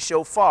blew the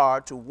shofar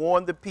to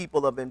warn the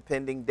people of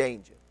impending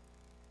danger.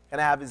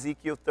 Can I have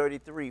Ezekiel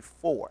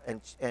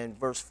 33:4 and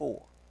verse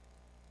 4?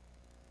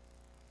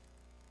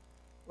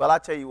 Well, I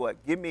tell you what,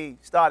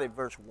 start at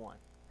verse 1,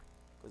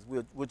 because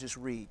we'll just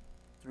read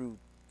through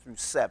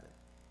 7.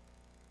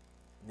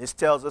 And this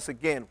tells us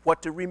again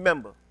what to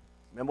remember.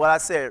 Remember what I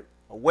said,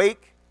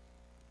 awake,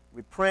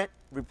 repent,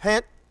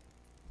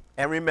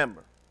 and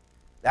remember.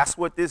 That's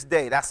what this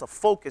day, that's a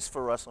focus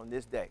for us on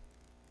this day.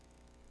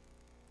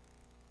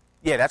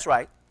 Yeah, that's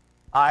right.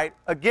 All right,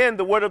 again,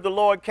 the word of the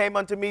Lord came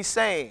unto me,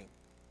 saying,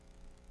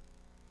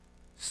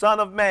 Son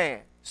of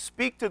man,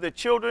 speak to the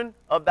children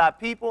of thy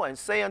people, and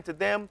say unto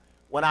them,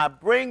 when I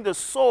bring the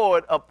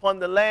sword upon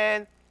the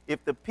land,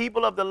 if the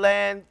people of the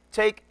land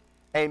take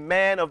a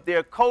man of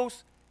their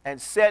coast and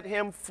set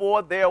him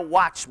for their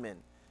watchman.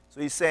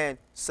 So he's saying,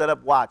 set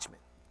up watchmen.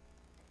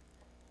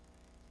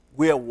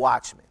 We're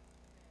watchmen.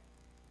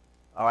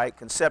 All right,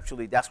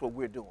 conceptually, that's what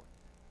we're doing.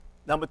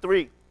 Number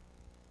 3,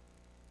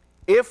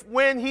 if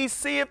when he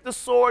seeth the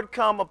sword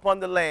come upon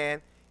the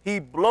land, he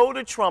blow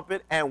the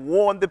trumpet and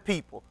warn the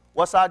people.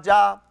 What's our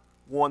job?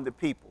 Warn the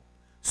people.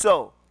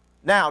 So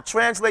now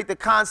translate the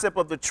concept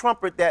of the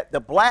trumpet,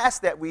 the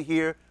blast that we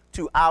hear,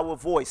 to our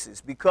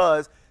voices,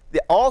 because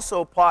the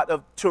also part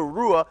of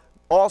Teruah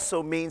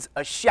also means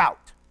a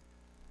shout.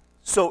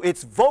 So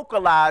it's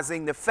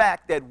vocalizing the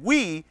fact that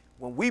when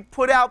we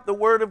put out the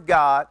word of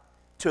God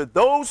to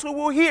those who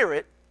will hear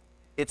it,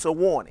 it's a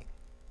warning.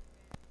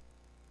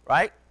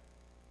 Right?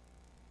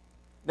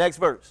 Next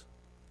verse.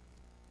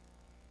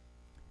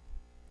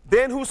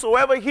 Then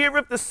whosoever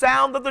heareth the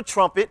sound of the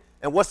trumpet,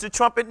 and what's the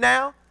trumpet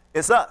now?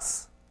 It's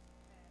us.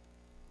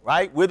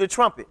 Right? We're the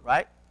trumpet,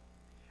 right?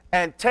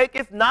 And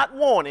taketh not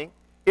warning,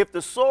 if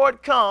the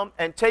sword come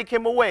and take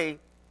him away,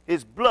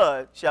 his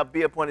blood shall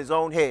be upon his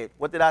own head.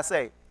 What did I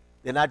say?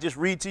 Didn't I just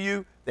read to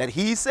you that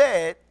he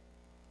said,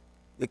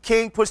 the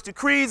king puts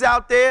decrees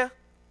out there,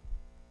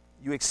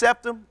 you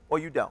accept them or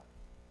you don't.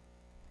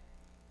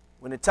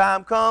 When the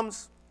time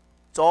comes,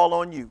 it's all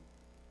on you.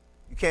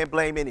 You can't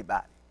blame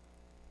anybody.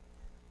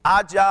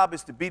 Our job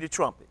is to be the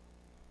trumpet.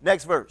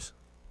 Next verse.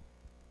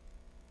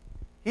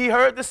 He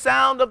heard the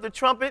sound of the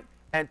trumpet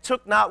and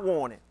took not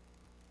warning.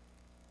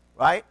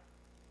 Right?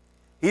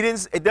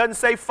 It doesn't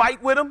say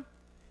fight with him.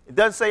 It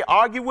doesn't say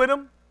argue with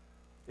him.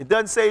 It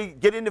doesn't say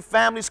get into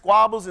family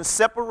squabbles and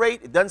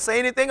separate. It doesn't say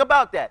anything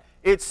about that.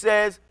 It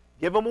says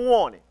give him a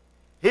warning.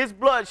 His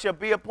blood shall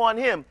be upon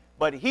him,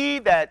 but he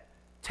that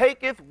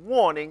taketh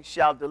warning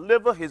shall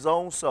deliver his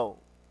own soul.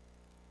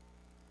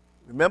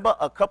 Remember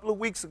a couple of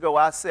weeks ago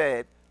I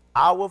said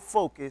our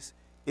focus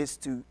is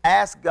to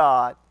ask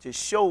God to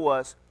show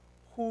us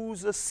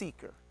who's a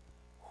seeker,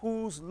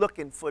 who's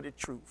looking for the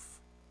truth,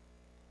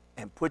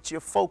 and put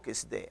your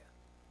focus there.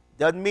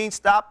 Doesn't mean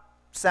stop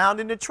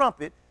sounding the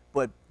trumpet,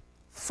 but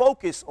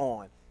focus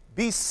on,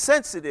 be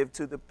sensitive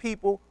to the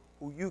people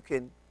who you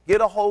can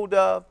get a hold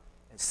of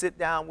and sit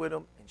down with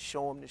them and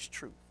show them this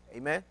truth.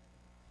 Amen?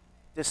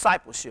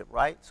 Discipleship,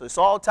 right? So it's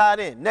all tied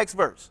in. Next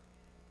verse.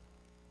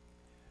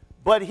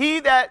 But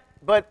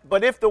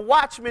if the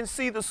watchman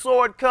see the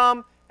sword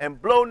come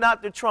and blow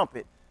not the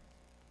trumpet.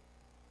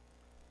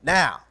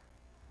 Now,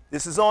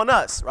 this is on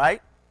us,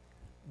 right?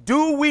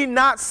 Do we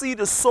not see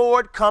the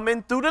sword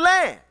coming through the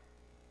land?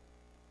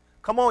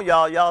 Come on,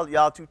 y'all.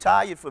 Y'all too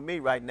tired for me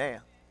right now.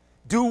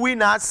 Do we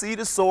not see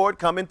the sword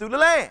coming through the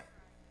land?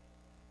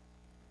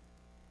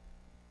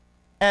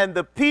 And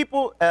the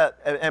people,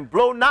 and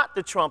blow not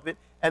the trumpet,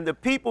 and the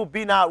people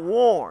be not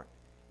warned.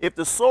 If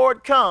the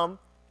sword come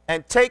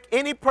and take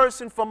any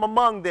person from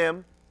among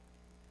them,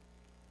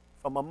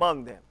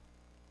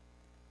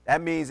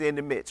 that means in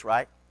the midst,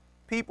 right?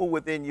 People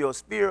within your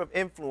sphere of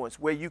influence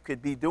where you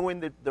could be doing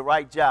the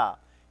right job.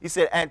 He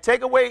said, and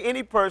take away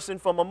any person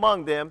from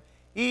among them,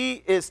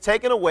 he is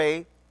taken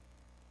away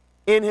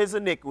in his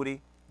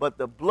iniquity, but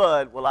the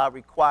blood will I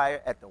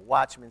require at the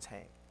watchman's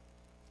hand.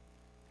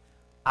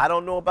 I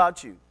don't know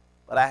about you,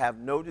 but I have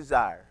no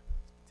desire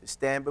to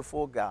stand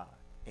before God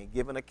and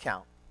give an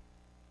account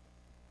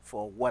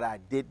for what I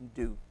didn't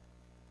do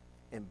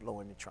in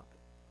blowing the trumpet.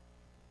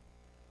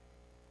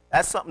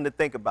 That's something to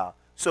think about.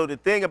 So the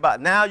thing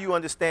about, now you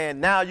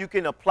understand, now you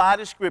can apply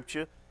the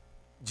scripture,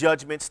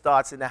 judgment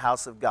starts in the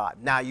house of God.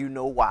 Now you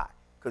know why,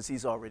 because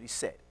he's already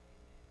said it.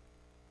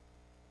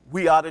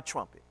 We are the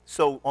trumpet.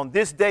 So on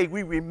this day,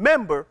 we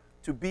remember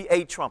to be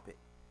a trumpet.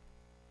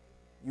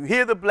 You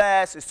hear the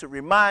blast, is to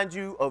remind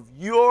you of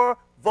your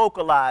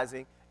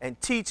vocalizing and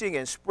teaching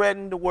and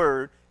spreading the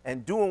word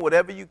and doing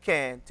whatever you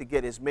can to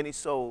get as many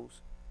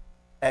souls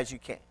as you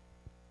can.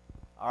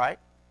 All right?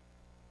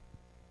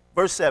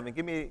 Verse 7.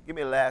 Give me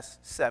the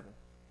last 7.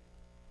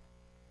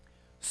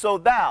 So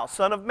thou,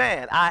 son of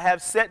man, I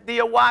have set thee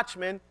a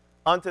watchman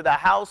unto the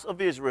house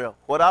of Israel.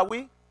 What are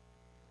we?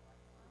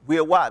 We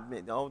are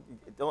watchmen.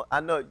 I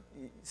know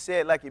you say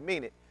it like you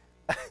mean it.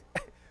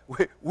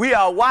 We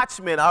are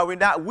watchmen, are we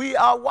not? We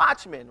are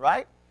watchmen,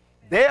 right?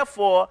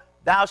 Therefore,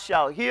 thou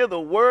shalt hear the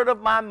word of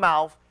my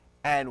mouth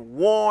and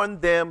warn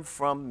them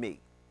from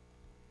me.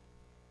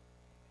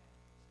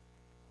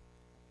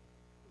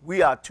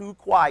 We are too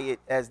quiet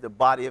as the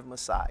body of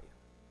Messiah.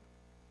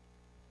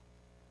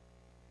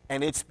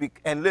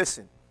 And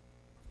listen,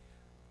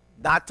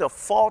 not to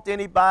fault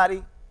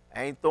anybody,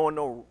 I ain't throwing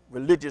no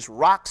religious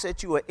rocks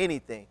at you or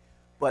anything,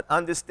 but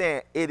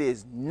understand it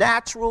is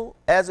natural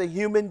as a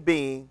human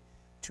being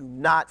to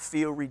not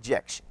feel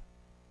rejection.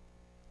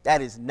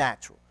 That is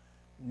natural.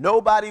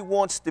 Nobody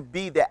wants to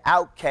be the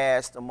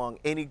outcast among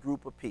any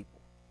group of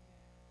people.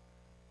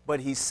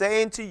 But he's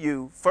saying to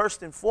you,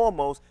 first and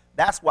foremost,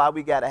 that's why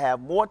we got to have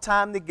more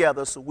time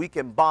together so we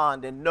can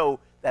bond and know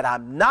that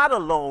I'm not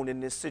alone in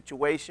this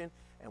situation.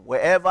 And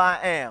wherever I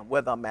am,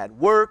 whether I'm at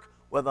work,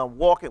 whether I'm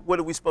walking, what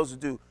are we supposed to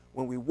do?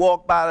 When we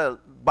walk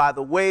by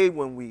the way,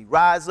 when we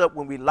rise up,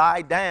 when we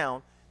lie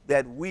down,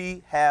 that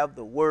we have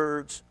the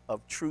words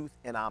of truth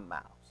in our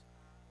mouths.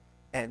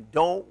 And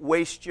don't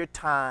waste your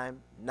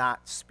time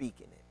not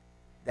speaking it.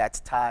 That's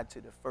tied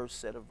to the first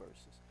set of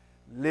verses.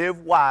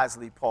 Live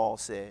wisely, Paul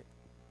said,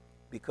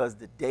 because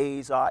the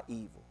days are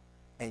evil.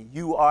 And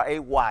you are a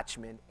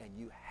watchman, and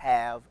you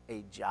have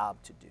a job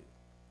to do.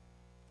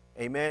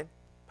 Amen?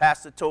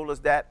 Pastor told us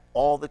that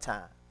all the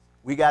time.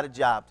 We got a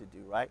job to do,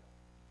 right?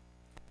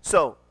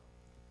 So,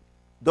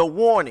 the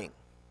warning.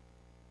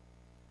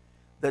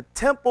 The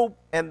temple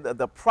and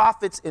the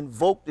prophets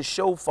invoked the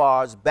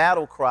shofar's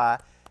battle cry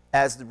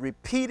as the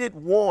repeated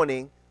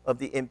warning of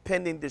the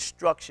impending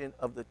destruction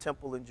of the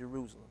temple in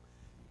Jerusalem.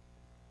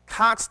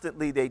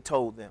 Constantly they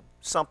told them,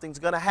 something's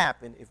going to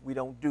happen if we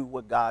don't do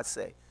what God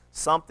says.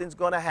 Something's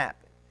going to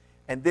happen.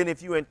 And then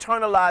if you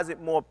internalize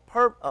it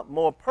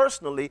more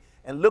personally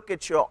and look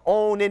at your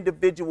own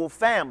individual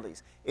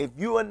families, if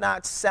you are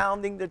not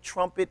sounding the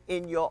trumpet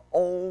in your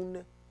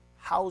own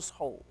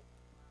household,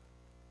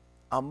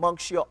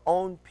 amongst your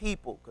own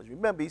people, because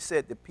remember he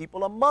said the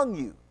people among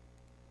you.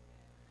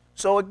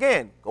 So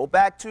again, go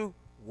back to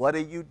what are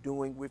you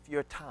doing with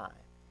your time?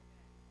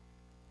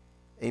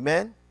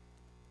 Amen?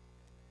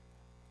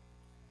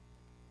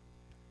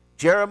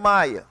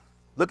 Jeremiah,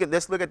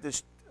 let's look at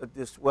this.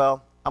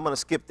 Well, I'm going to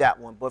skip that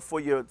one, but for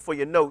your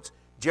notes,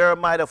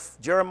 Jeremiah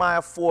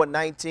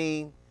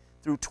 4:19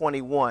 through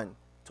 21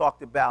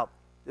 talked about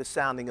the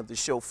sounding of the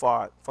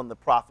shofar from the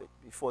prophet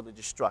before the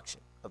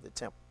destruction of the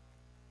temple.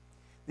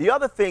 The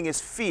other thing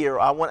is fear.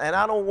 I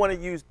don't want to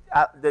use,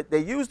 they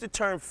use the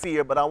term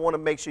fear, but I want to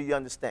make sure you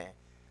understand.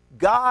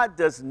 God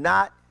does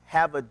not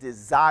have a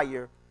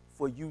desire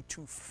for you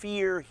to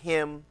fear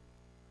him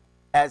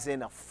as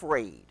in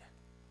afraid.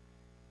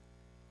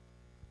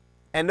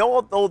 And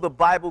although the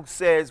Bible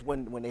says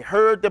when they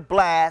heard the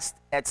blast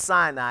at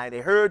Sinai, they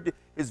heard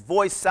his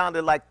voice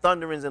sounded like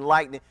thunderings and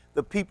lightning,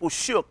 the people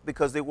shook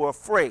because they were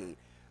afraid.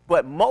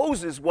 But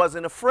Moses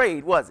wasn't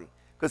afraid, was he?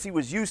 Because he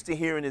was used to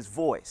hearing his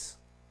voice.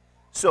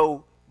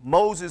 So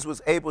Moses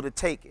was able to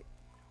take it.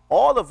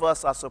 All of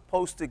us are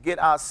supposed to get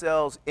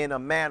ourselves in a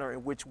manner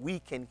in which we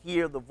can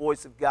hear the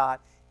voice of God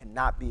and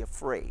not be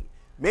afraid.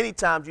 Many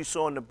times you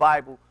saw in the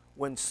Bible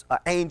when an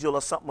angel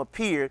or something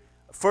appeared,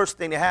 the first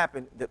thing that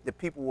happened, the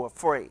people were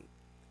afraid.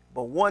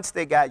 But once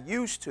they got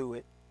used to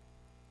it,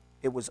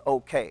 it was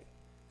okay.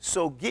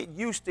 So get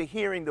used to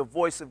hearing the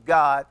voice of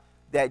God,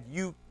 that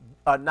you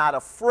are not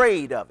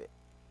afraid of it.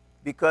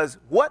 Because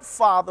what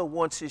father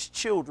wants his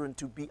children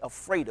to be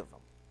afraid of him?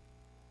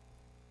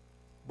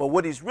 But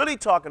what he's really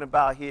talking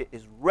about here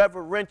is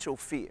reverential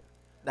fear.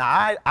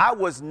 Now, I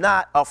was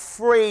not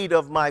afraid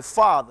of my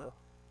father,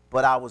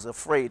 but I was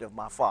afraid of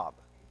my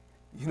father.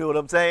 You know what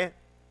I'm saying?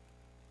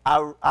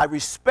 I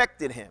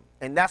respected him,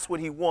 and that's what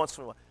he wants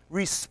from us.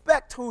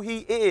 Respect who he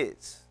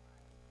is.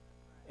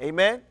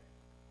 Amen?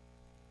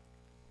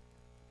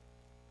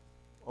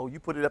 Oh, you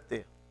put it up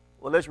there.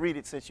 Well, let's read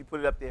it since you put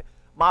it up there.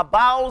 My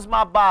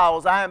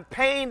bowels, I am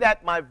pained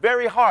at my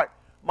very heart.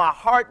 My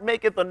heart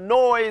maketh a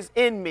noise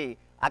in me.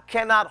 I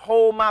cannot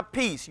hold my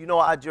peace. You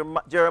know,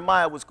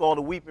 Jeremiah was called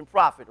a weeping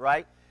prophet,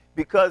 right?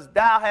 Because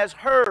thou hast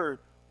heard,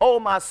 O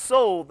my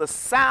soul, the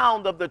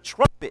sound of the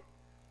trumpet.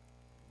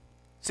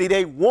 See,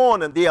 they warn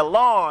them, the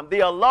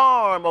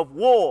alarm of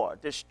war,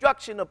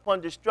 destruction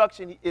upon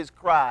destruction is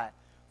cried,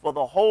 for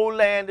the whole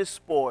land is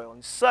spoiled.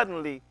 And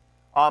suddenly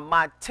are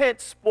my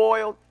tents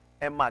spoiled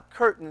and my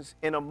curtains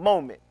in a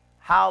moment.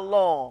 How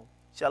long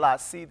shall I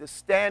see the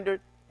standard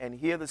and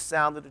hear the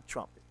sound of the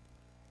trumpet?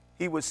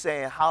 He was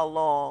saying, how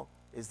long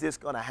is this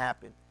going to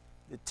happen?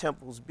 The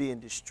temple's being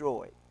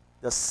destroyed,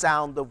 the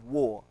sound of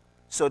war.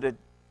 So to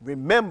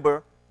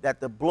remember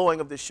that the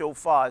blowing of the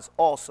shofar is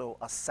also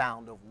a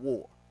sound of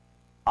war.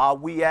 Are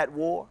we at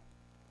war?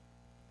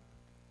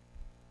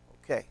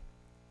 Okay.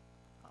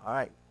 All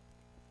right.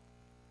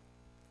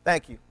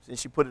 Thank you,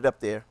 since you put it up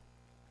there.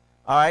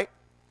 All right.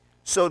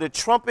 So the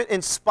trumpet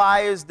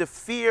inspires the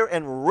fear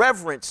and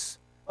reverence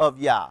of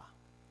Yah.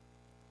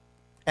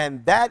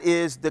 And that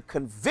is the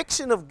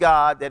conviction of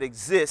God that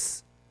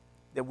exists,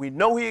 that we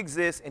know he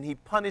exists, and he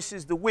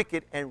punishes the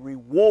wicked and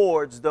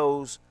rewards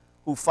those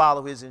who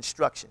follow his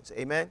instructions.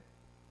 Amen.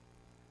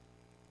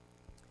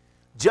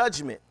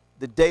 Judgment,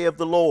 the day of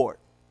the Lord.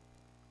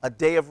 A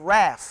day of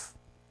wrath,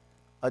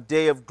 a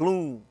day of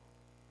gloom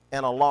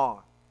and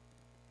alarm.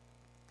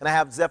 Can I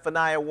have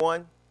Zephaniah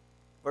 1,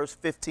 verse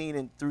 15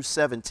 and through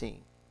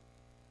 17?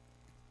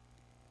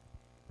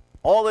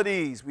 All of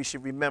these we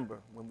should remember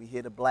when we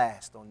hear the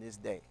blast on this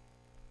day.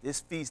 This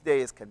feast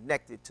day is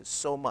connected to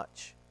so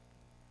much.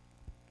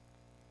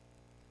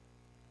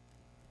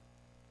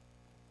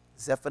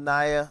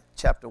 Zephaniah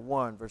chapter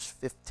 1, verse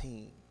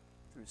 15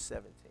 through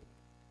 17.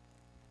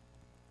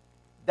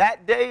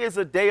 That day is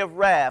a day of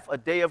wrath, a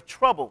day of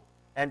trouble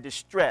and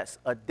distress,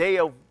 a day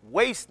of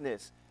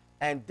wasteness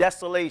and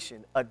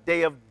desolation, a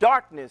day of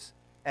darkness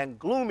and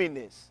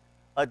gloominess,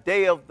 a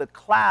day of the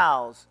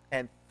clouds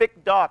and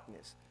thick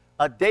darkness,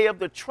 a day of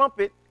the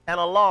trumpet and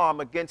alarm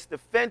against the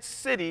fenced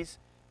cities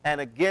and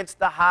against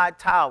the high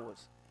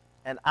towers.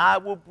 And I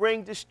will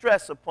bring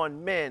distress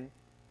upon men,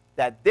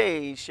 that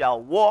they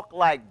shall walk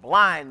like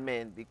blind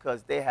men,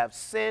 because they have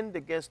sinned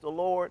against the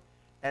Lord,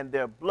 and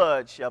their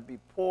blood shall be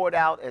poured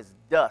out as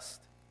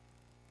dust,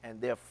 and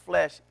their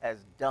flesh as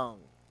dung.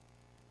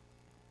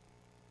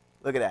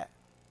 Look at that.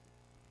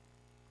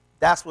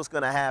 That's what's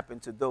going to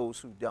happen to those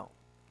who don't.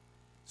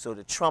 So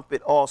the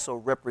trumpet also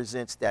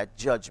represents that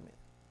judgment.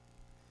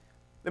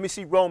 Let me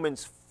see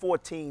Romans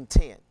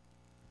 14:10.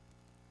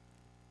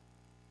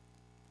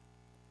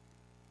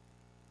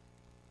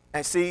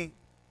 And see,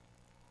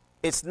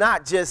 it's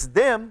not just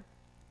them,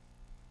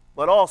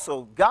 but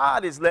also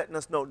God is letting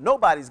us know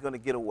nobody's going to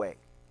get away.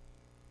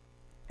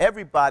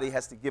 Everybody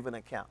has to give an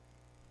account.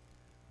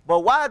 But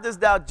why dost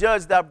thou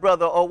judge thy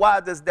brother, or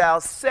why dost thou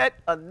set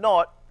at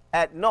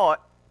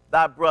naught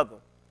thy brother?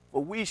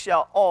 For we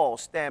shall all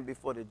stand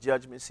before the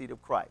judgment seat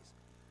of Christ.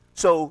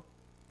 So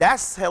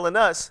that's telling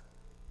us,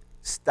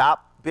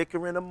 stop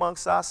bickering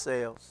amongst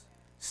ourselves.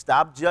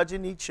 Stop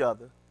judging each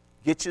other.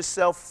 Get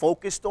yourself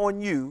focused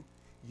on you.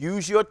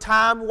 Use your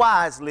time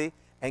wisely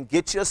and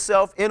get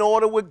yourself in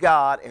order with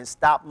God, and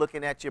stop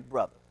looking at your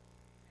brother.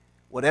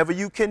 Whatever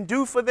you can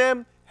do for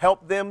them,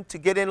 help them to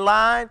get in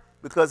line,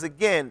 because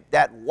again,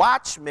 that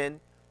watchman,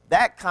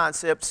 that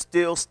concept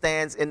still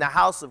stands in the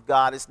house of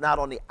God. It's not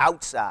on the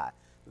outside,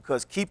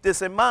 because keep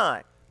this in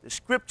mind. The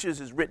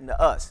scriptures is written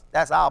to us.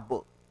 That's our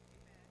book.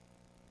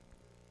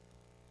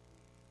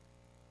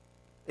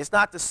 It's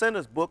not the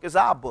sinner's book, it's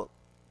our book.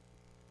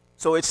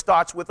 So it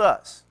starts with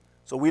us.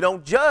 So we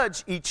don't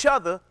judge each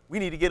other. We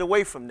need to get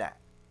away from that.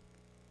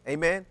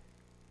 Amen.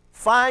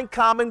 Find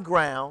common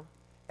ground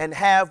and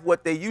have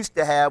what they used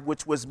to have,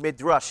 which was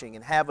midrushing,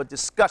 and have a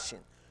discussion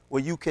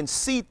where you can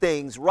see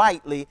things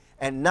rightly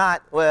and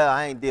not, well,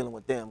 I ain't dealing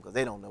with them because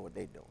they don't know what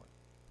they're doing.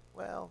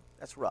 Well,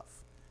 that's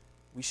rough.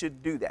 We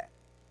should do that.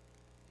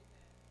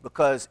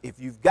 Because if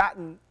you've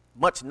gotten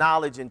much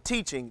knowledge and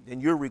teaching,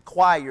 then you're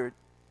required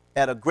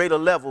at a greater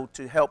level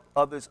to help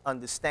others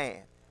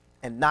understand,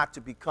 and not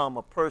to become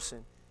a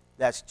person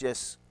that's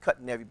just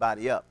cutting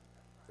everybody up.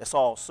 That's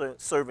all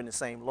serving the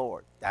same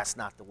Lord. That's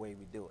not the way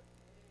we do it.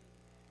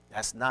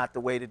 That's not the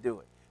way to do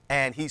it.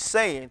 And he's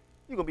saying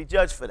you're going to be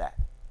judged for that.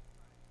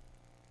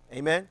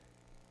 Amen?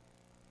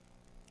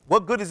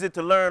 What good is it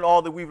to learn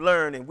all that we've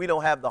learned and we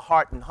don't have the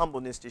heart and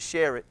humbleness to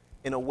share it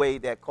in a way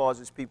that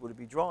causes people to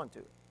be drawn to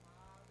it?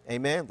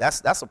 Amen?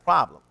 That's a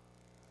problem.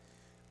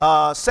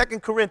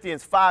 2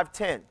 Corinthians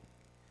 5:10.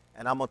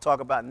 And I'm going to talk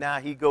about now,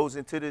 he goes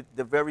into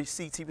the very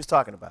seats he was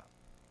talking about.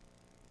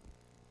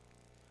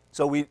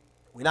 So we're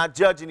not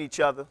judging each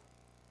other.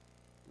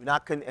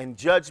 And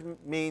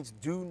judgment means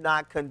do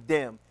not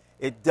condemn.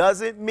 It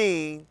doesn't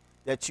mean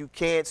that you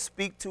can't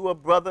speak to a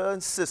brother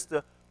and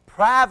sister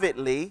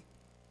privately,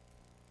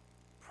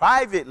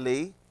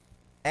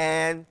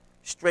 and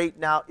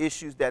straighten out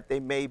issues that they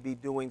may be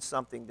doing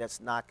something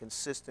that's not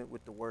consistent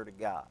with the Word of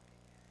God.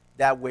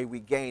 That way we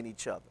gain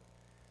each other.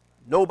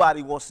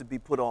 Nobody wants to be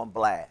put on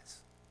blast.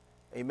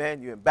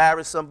 Amen? You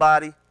embarrass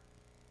somebody,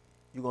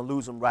 you're going to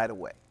lose them right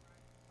away.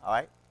 All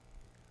right?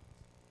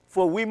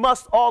 For we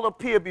must all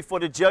appear before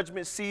the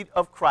judgment seat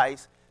of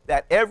Christ,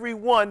 that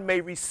everyone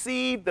may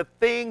receive the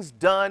things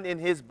done in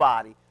his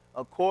body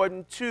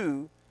according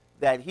to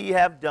that he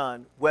have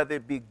done, whether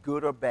it be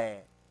good or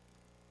bad.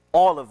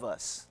 All of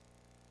us.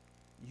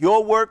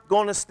 Your work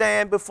going to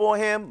stand before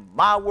him.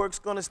 My work's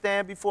going to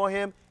stand before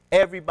him.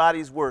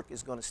 Everybody's work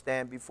is going to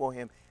stand before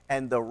him.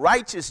 And the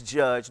righteous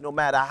judge, no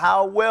matter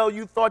how well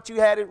you thought you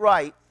had it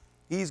right,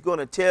 he's going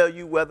to tell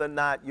you whether or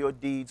not your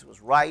deeds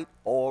was right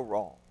or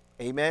wrong.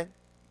 Amen?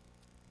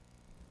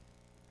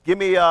 Give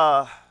me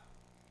 1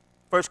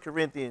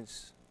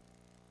 Corinthians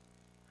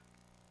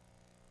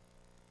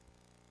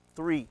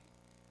 3,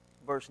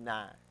 verse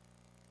 9.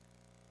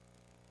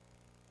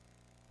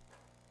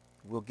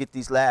 We'll get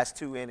these last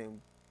two in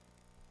and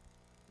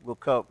we'll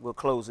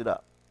close it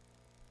up.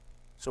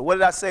 So what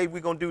did I say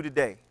we're going to do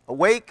today?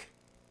 Awake,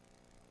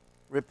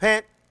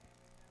 repent,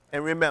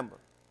 and remember.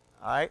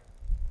 All right?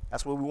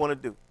 That's what we want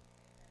to do.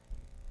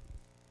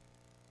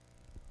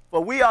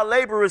 For we are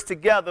laborers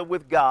together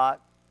with God.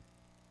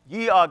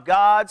 Ye are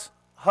God's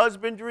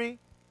husbandry.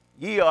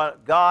 Ye are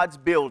God's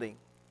building.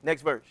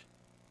 Next verse.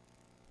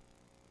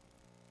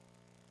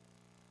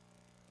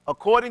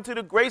 According to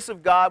the grace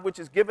of God which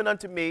is given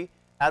unto me,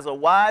 as a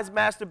wise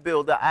master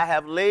builder, I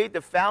have laid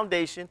the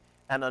foundation,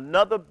 and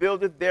another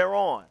buildeth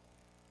thereon.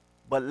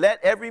 But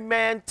let every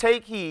man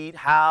take heed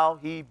how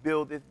he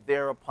buildeth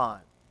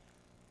thereupon.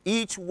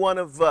 Each one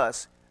of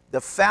us,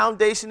 the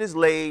foundation is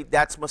laid,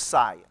 that's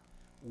Messiah.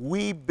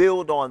 We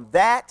build on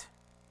that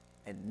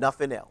and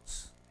nothing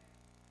else.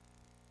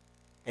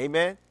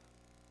 Amen?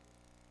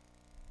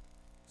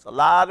 There's a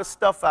lot of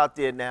stuff out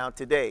there now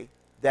today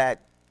that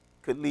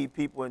could lead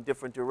people in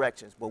different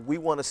directions, but we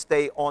want to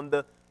stay on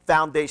the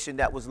foundation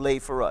that was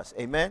laid for us.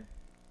 Amen?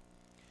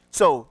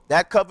 So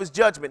that covers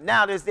judgment.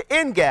 Now there's the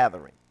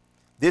ingathering.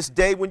 This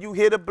day when you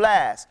hear the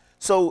blast.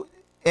 So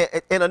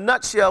in a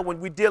nutshell, when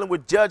we're dealing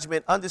with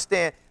judgment,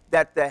 understand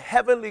that the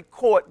heavenly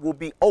court will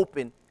be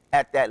open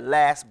at that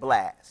last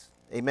blast.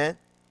 Amen?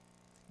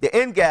 The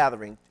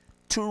ingathering,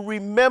 to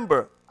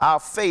remember our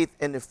faith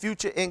in the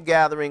future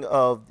ingathering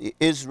of the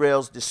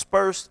Israel's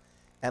dispersed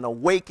and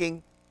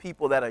awaking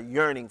people that are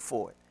yearning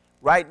for it.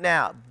 Right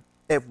now,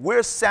 if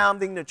we're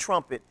sounding the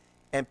trumpet,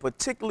 and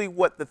particularly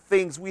what the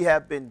things we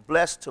have been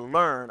blessed to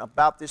learn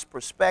about this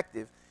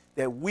perspective,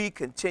 that we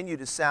continue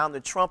to sound the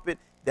trumpet,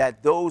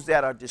 that those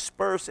that are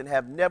dispersed and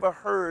have never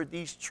heard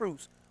these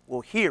truths will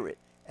hear it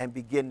and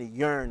begin to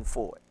yearn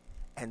for it.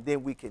 And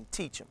then we can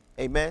teach them.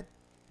 Amen?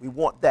 We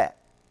want that.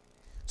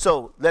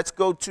 So let's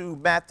go to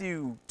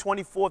Matthew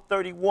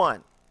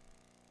 24:31.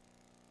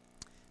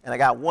 And I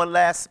got one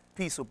last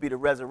piece, will be the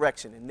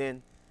resurrection. And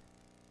then,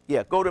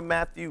 yeah, go to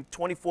Matthew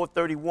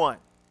 24:31.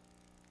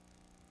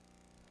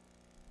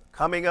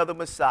 Coming of the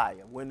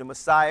Messiah. When the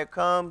Messiah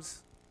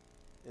comes,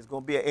 there's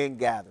going to be an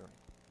ingathering.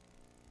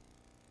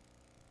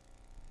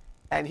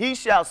 And he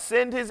shall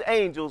send his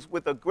angels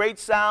with a great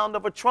sound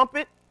of a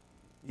trumpet.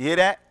 You hear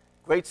that?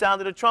 Great sound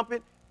of the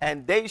trumpet.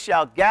 And they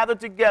shall gather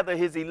together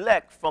his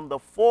elect from the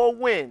four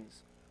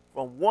winds,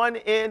 from one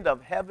end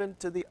of heaven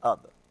to the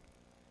other.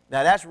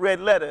 Now that's red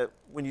letter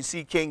when you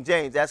see King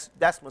James.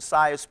 That's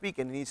Messiah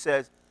speaking. And he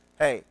says,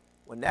 hey,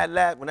 when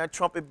that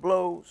trumpet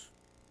blows,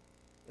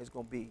 there's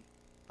going to be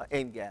an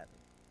ingathering.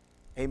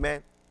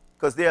 Amen?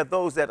 Because there are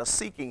those that are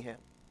seeking him,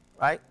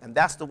 right? And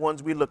that's the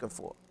ones we're looking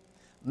for.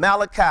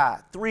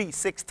 Malachi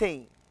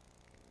 3:16.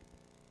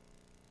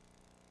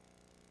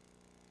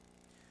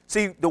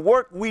 See, the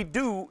work we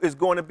do is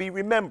going to be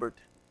remembered.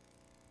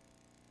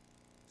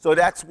 So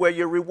that's where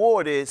your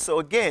reward is. So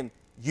again,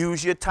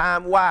 use your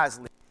time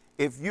wisely.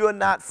 If you're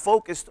not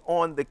focused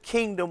on the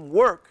kingdom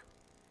work,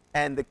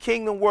 and the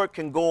kingdom work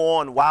can go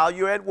on while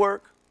you're at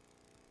work,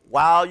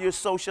 while you're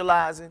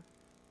socializing,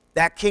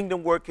 that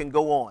kingdom work can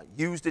go on.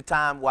 Use the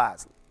time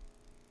wisely.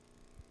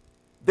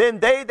 Then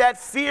they that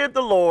feared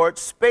the Lord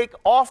spake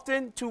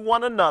often to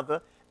one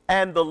another,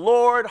 and the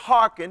Lord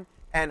hearkened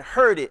and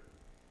heard it.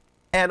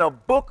 And a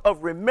book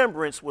of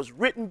remembrance was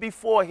written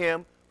before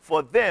him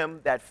for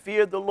them that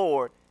feared the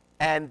Lord,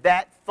 and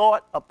that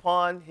thought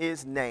upon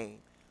his name.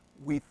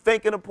 We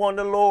thinking upon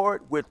the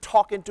Lord. We're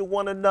talking to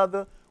one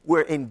another.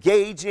 We're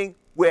engaging.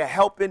 We're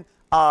helping.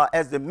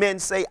 As the men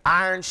say,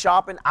 iron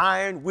sharpen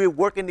iron. We're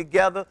working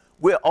together.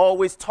 We're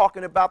always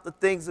talking about the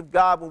things of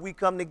God when we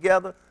come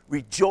together,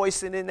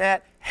 rejoicing in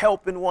that,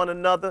 helping one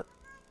another.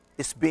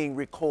 It's being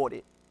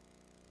recorded.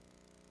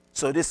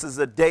 So this is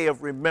a day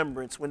of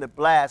remembrance. When the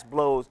blast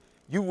blows,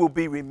 you will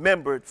be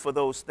remembered for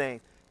those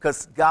things,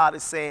 because God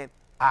is saying,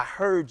 I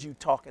heard you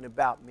talking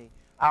about me.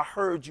 I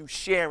heard you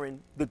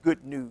sharing the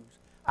good news.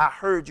 I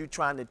heard you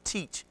trying to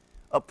teach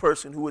a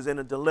person who was in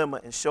a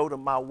dilemma and show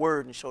them my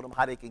word and show them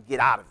how they can get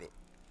out of it.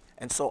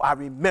 And so I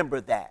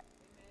remember that.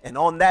 And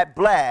on that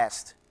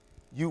blast,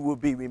 you will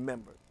be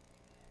remembered.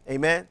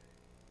 Amen?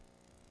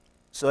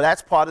 So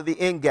that's part of the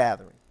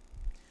ingathering.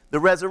 The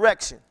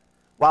resurrection.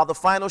 While the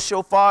final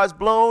shofar is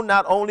blown,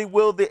 not only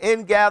will the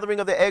ingathering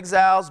of the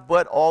exiles,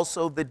 but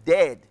also the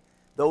dead,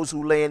 those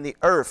who lay in the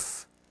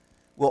earth,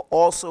 will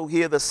also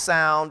hear the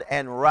sound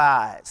and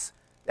rise.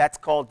 That's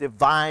called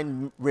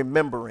divine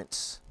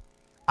remembrance.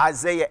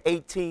 Isaiah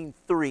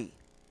 18:3.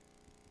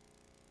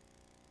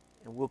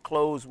 And we'll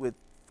close with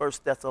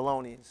 1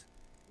 Thessalonians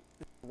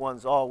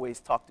One's always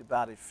talked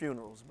about at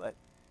funerals, but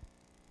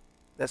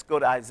let's go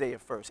to Isaiah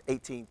first,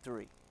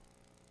 18:3,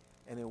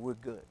 and then we're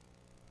good.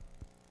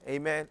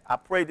 Amen. I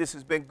pray this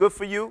has been good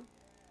for you,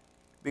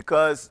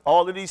 because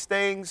all of these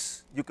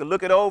things, you can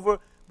look it over,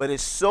 but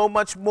it's so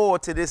much more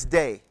to this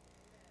day.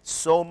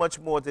 So much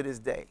more to this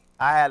day.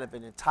 I have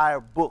an entire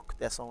book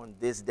that's on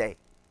this day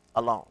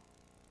alone,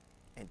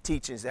 and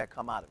teachings that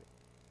come out of it.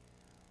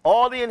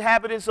 All the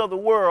inhabitants of the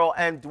world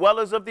and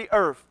dwellers of the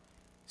earth,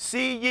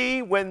 see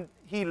ye when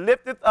he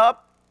lifteth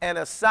up and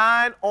a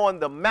sign on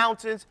the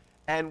mountains,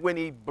 and when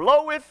he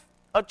bloweth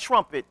a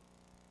trumpet,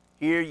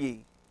 hear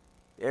ye.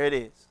 There it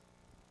is.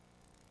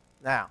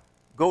 Now,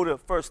 go to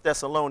 1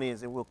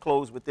 Thessalonians, and we'll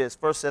close with this.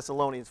 1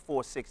 Thessalonians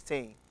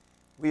 4:16.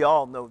 We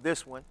all know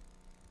this one.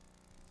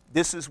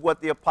 This is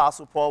what the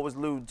Apostle Paul was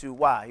alluding to.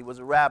 Why? He was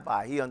a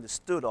rabbi. He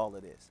understood all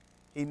of this.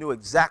 He knew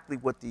exactly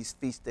what these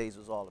feast days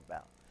was all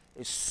about.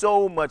 There's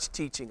so much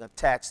teaching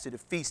attached to the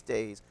feast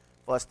days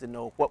for us to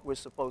know what we're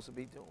supposed to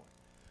be doing.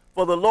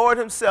 For the Lord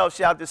himself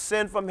shall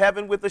descend from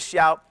heaven with a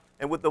shout,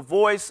 and with the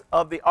voice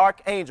of the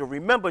archangel.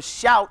 Remember,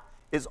 shout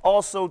is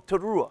also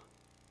teruah,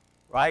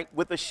 right?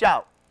 With a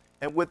shout,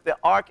 and with the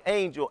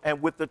archangel,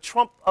 and with the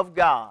trump of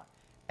God,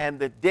 and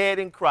the dead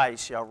in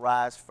Christ shall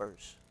rise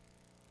first.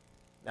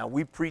 Now,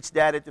 we preach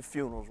that at the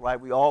funerals, right?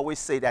 We always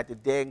say that the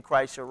dead in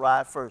Christ shall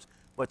rise first.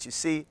 But you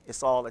see,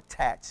 it's all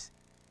attached.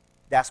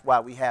 That's why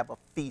we have a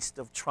feast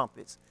of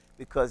trumpets,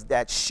 because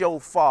that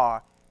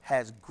shofar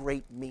has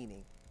great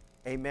meaning.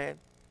 Amen?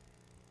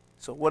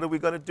 So what are we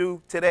going to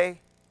do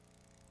today?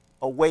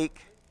 Awake,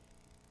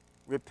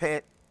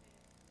 repent,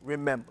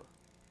 remember.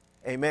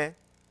 Amen?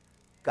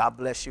 God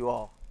bless you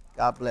all.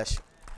 God bless you.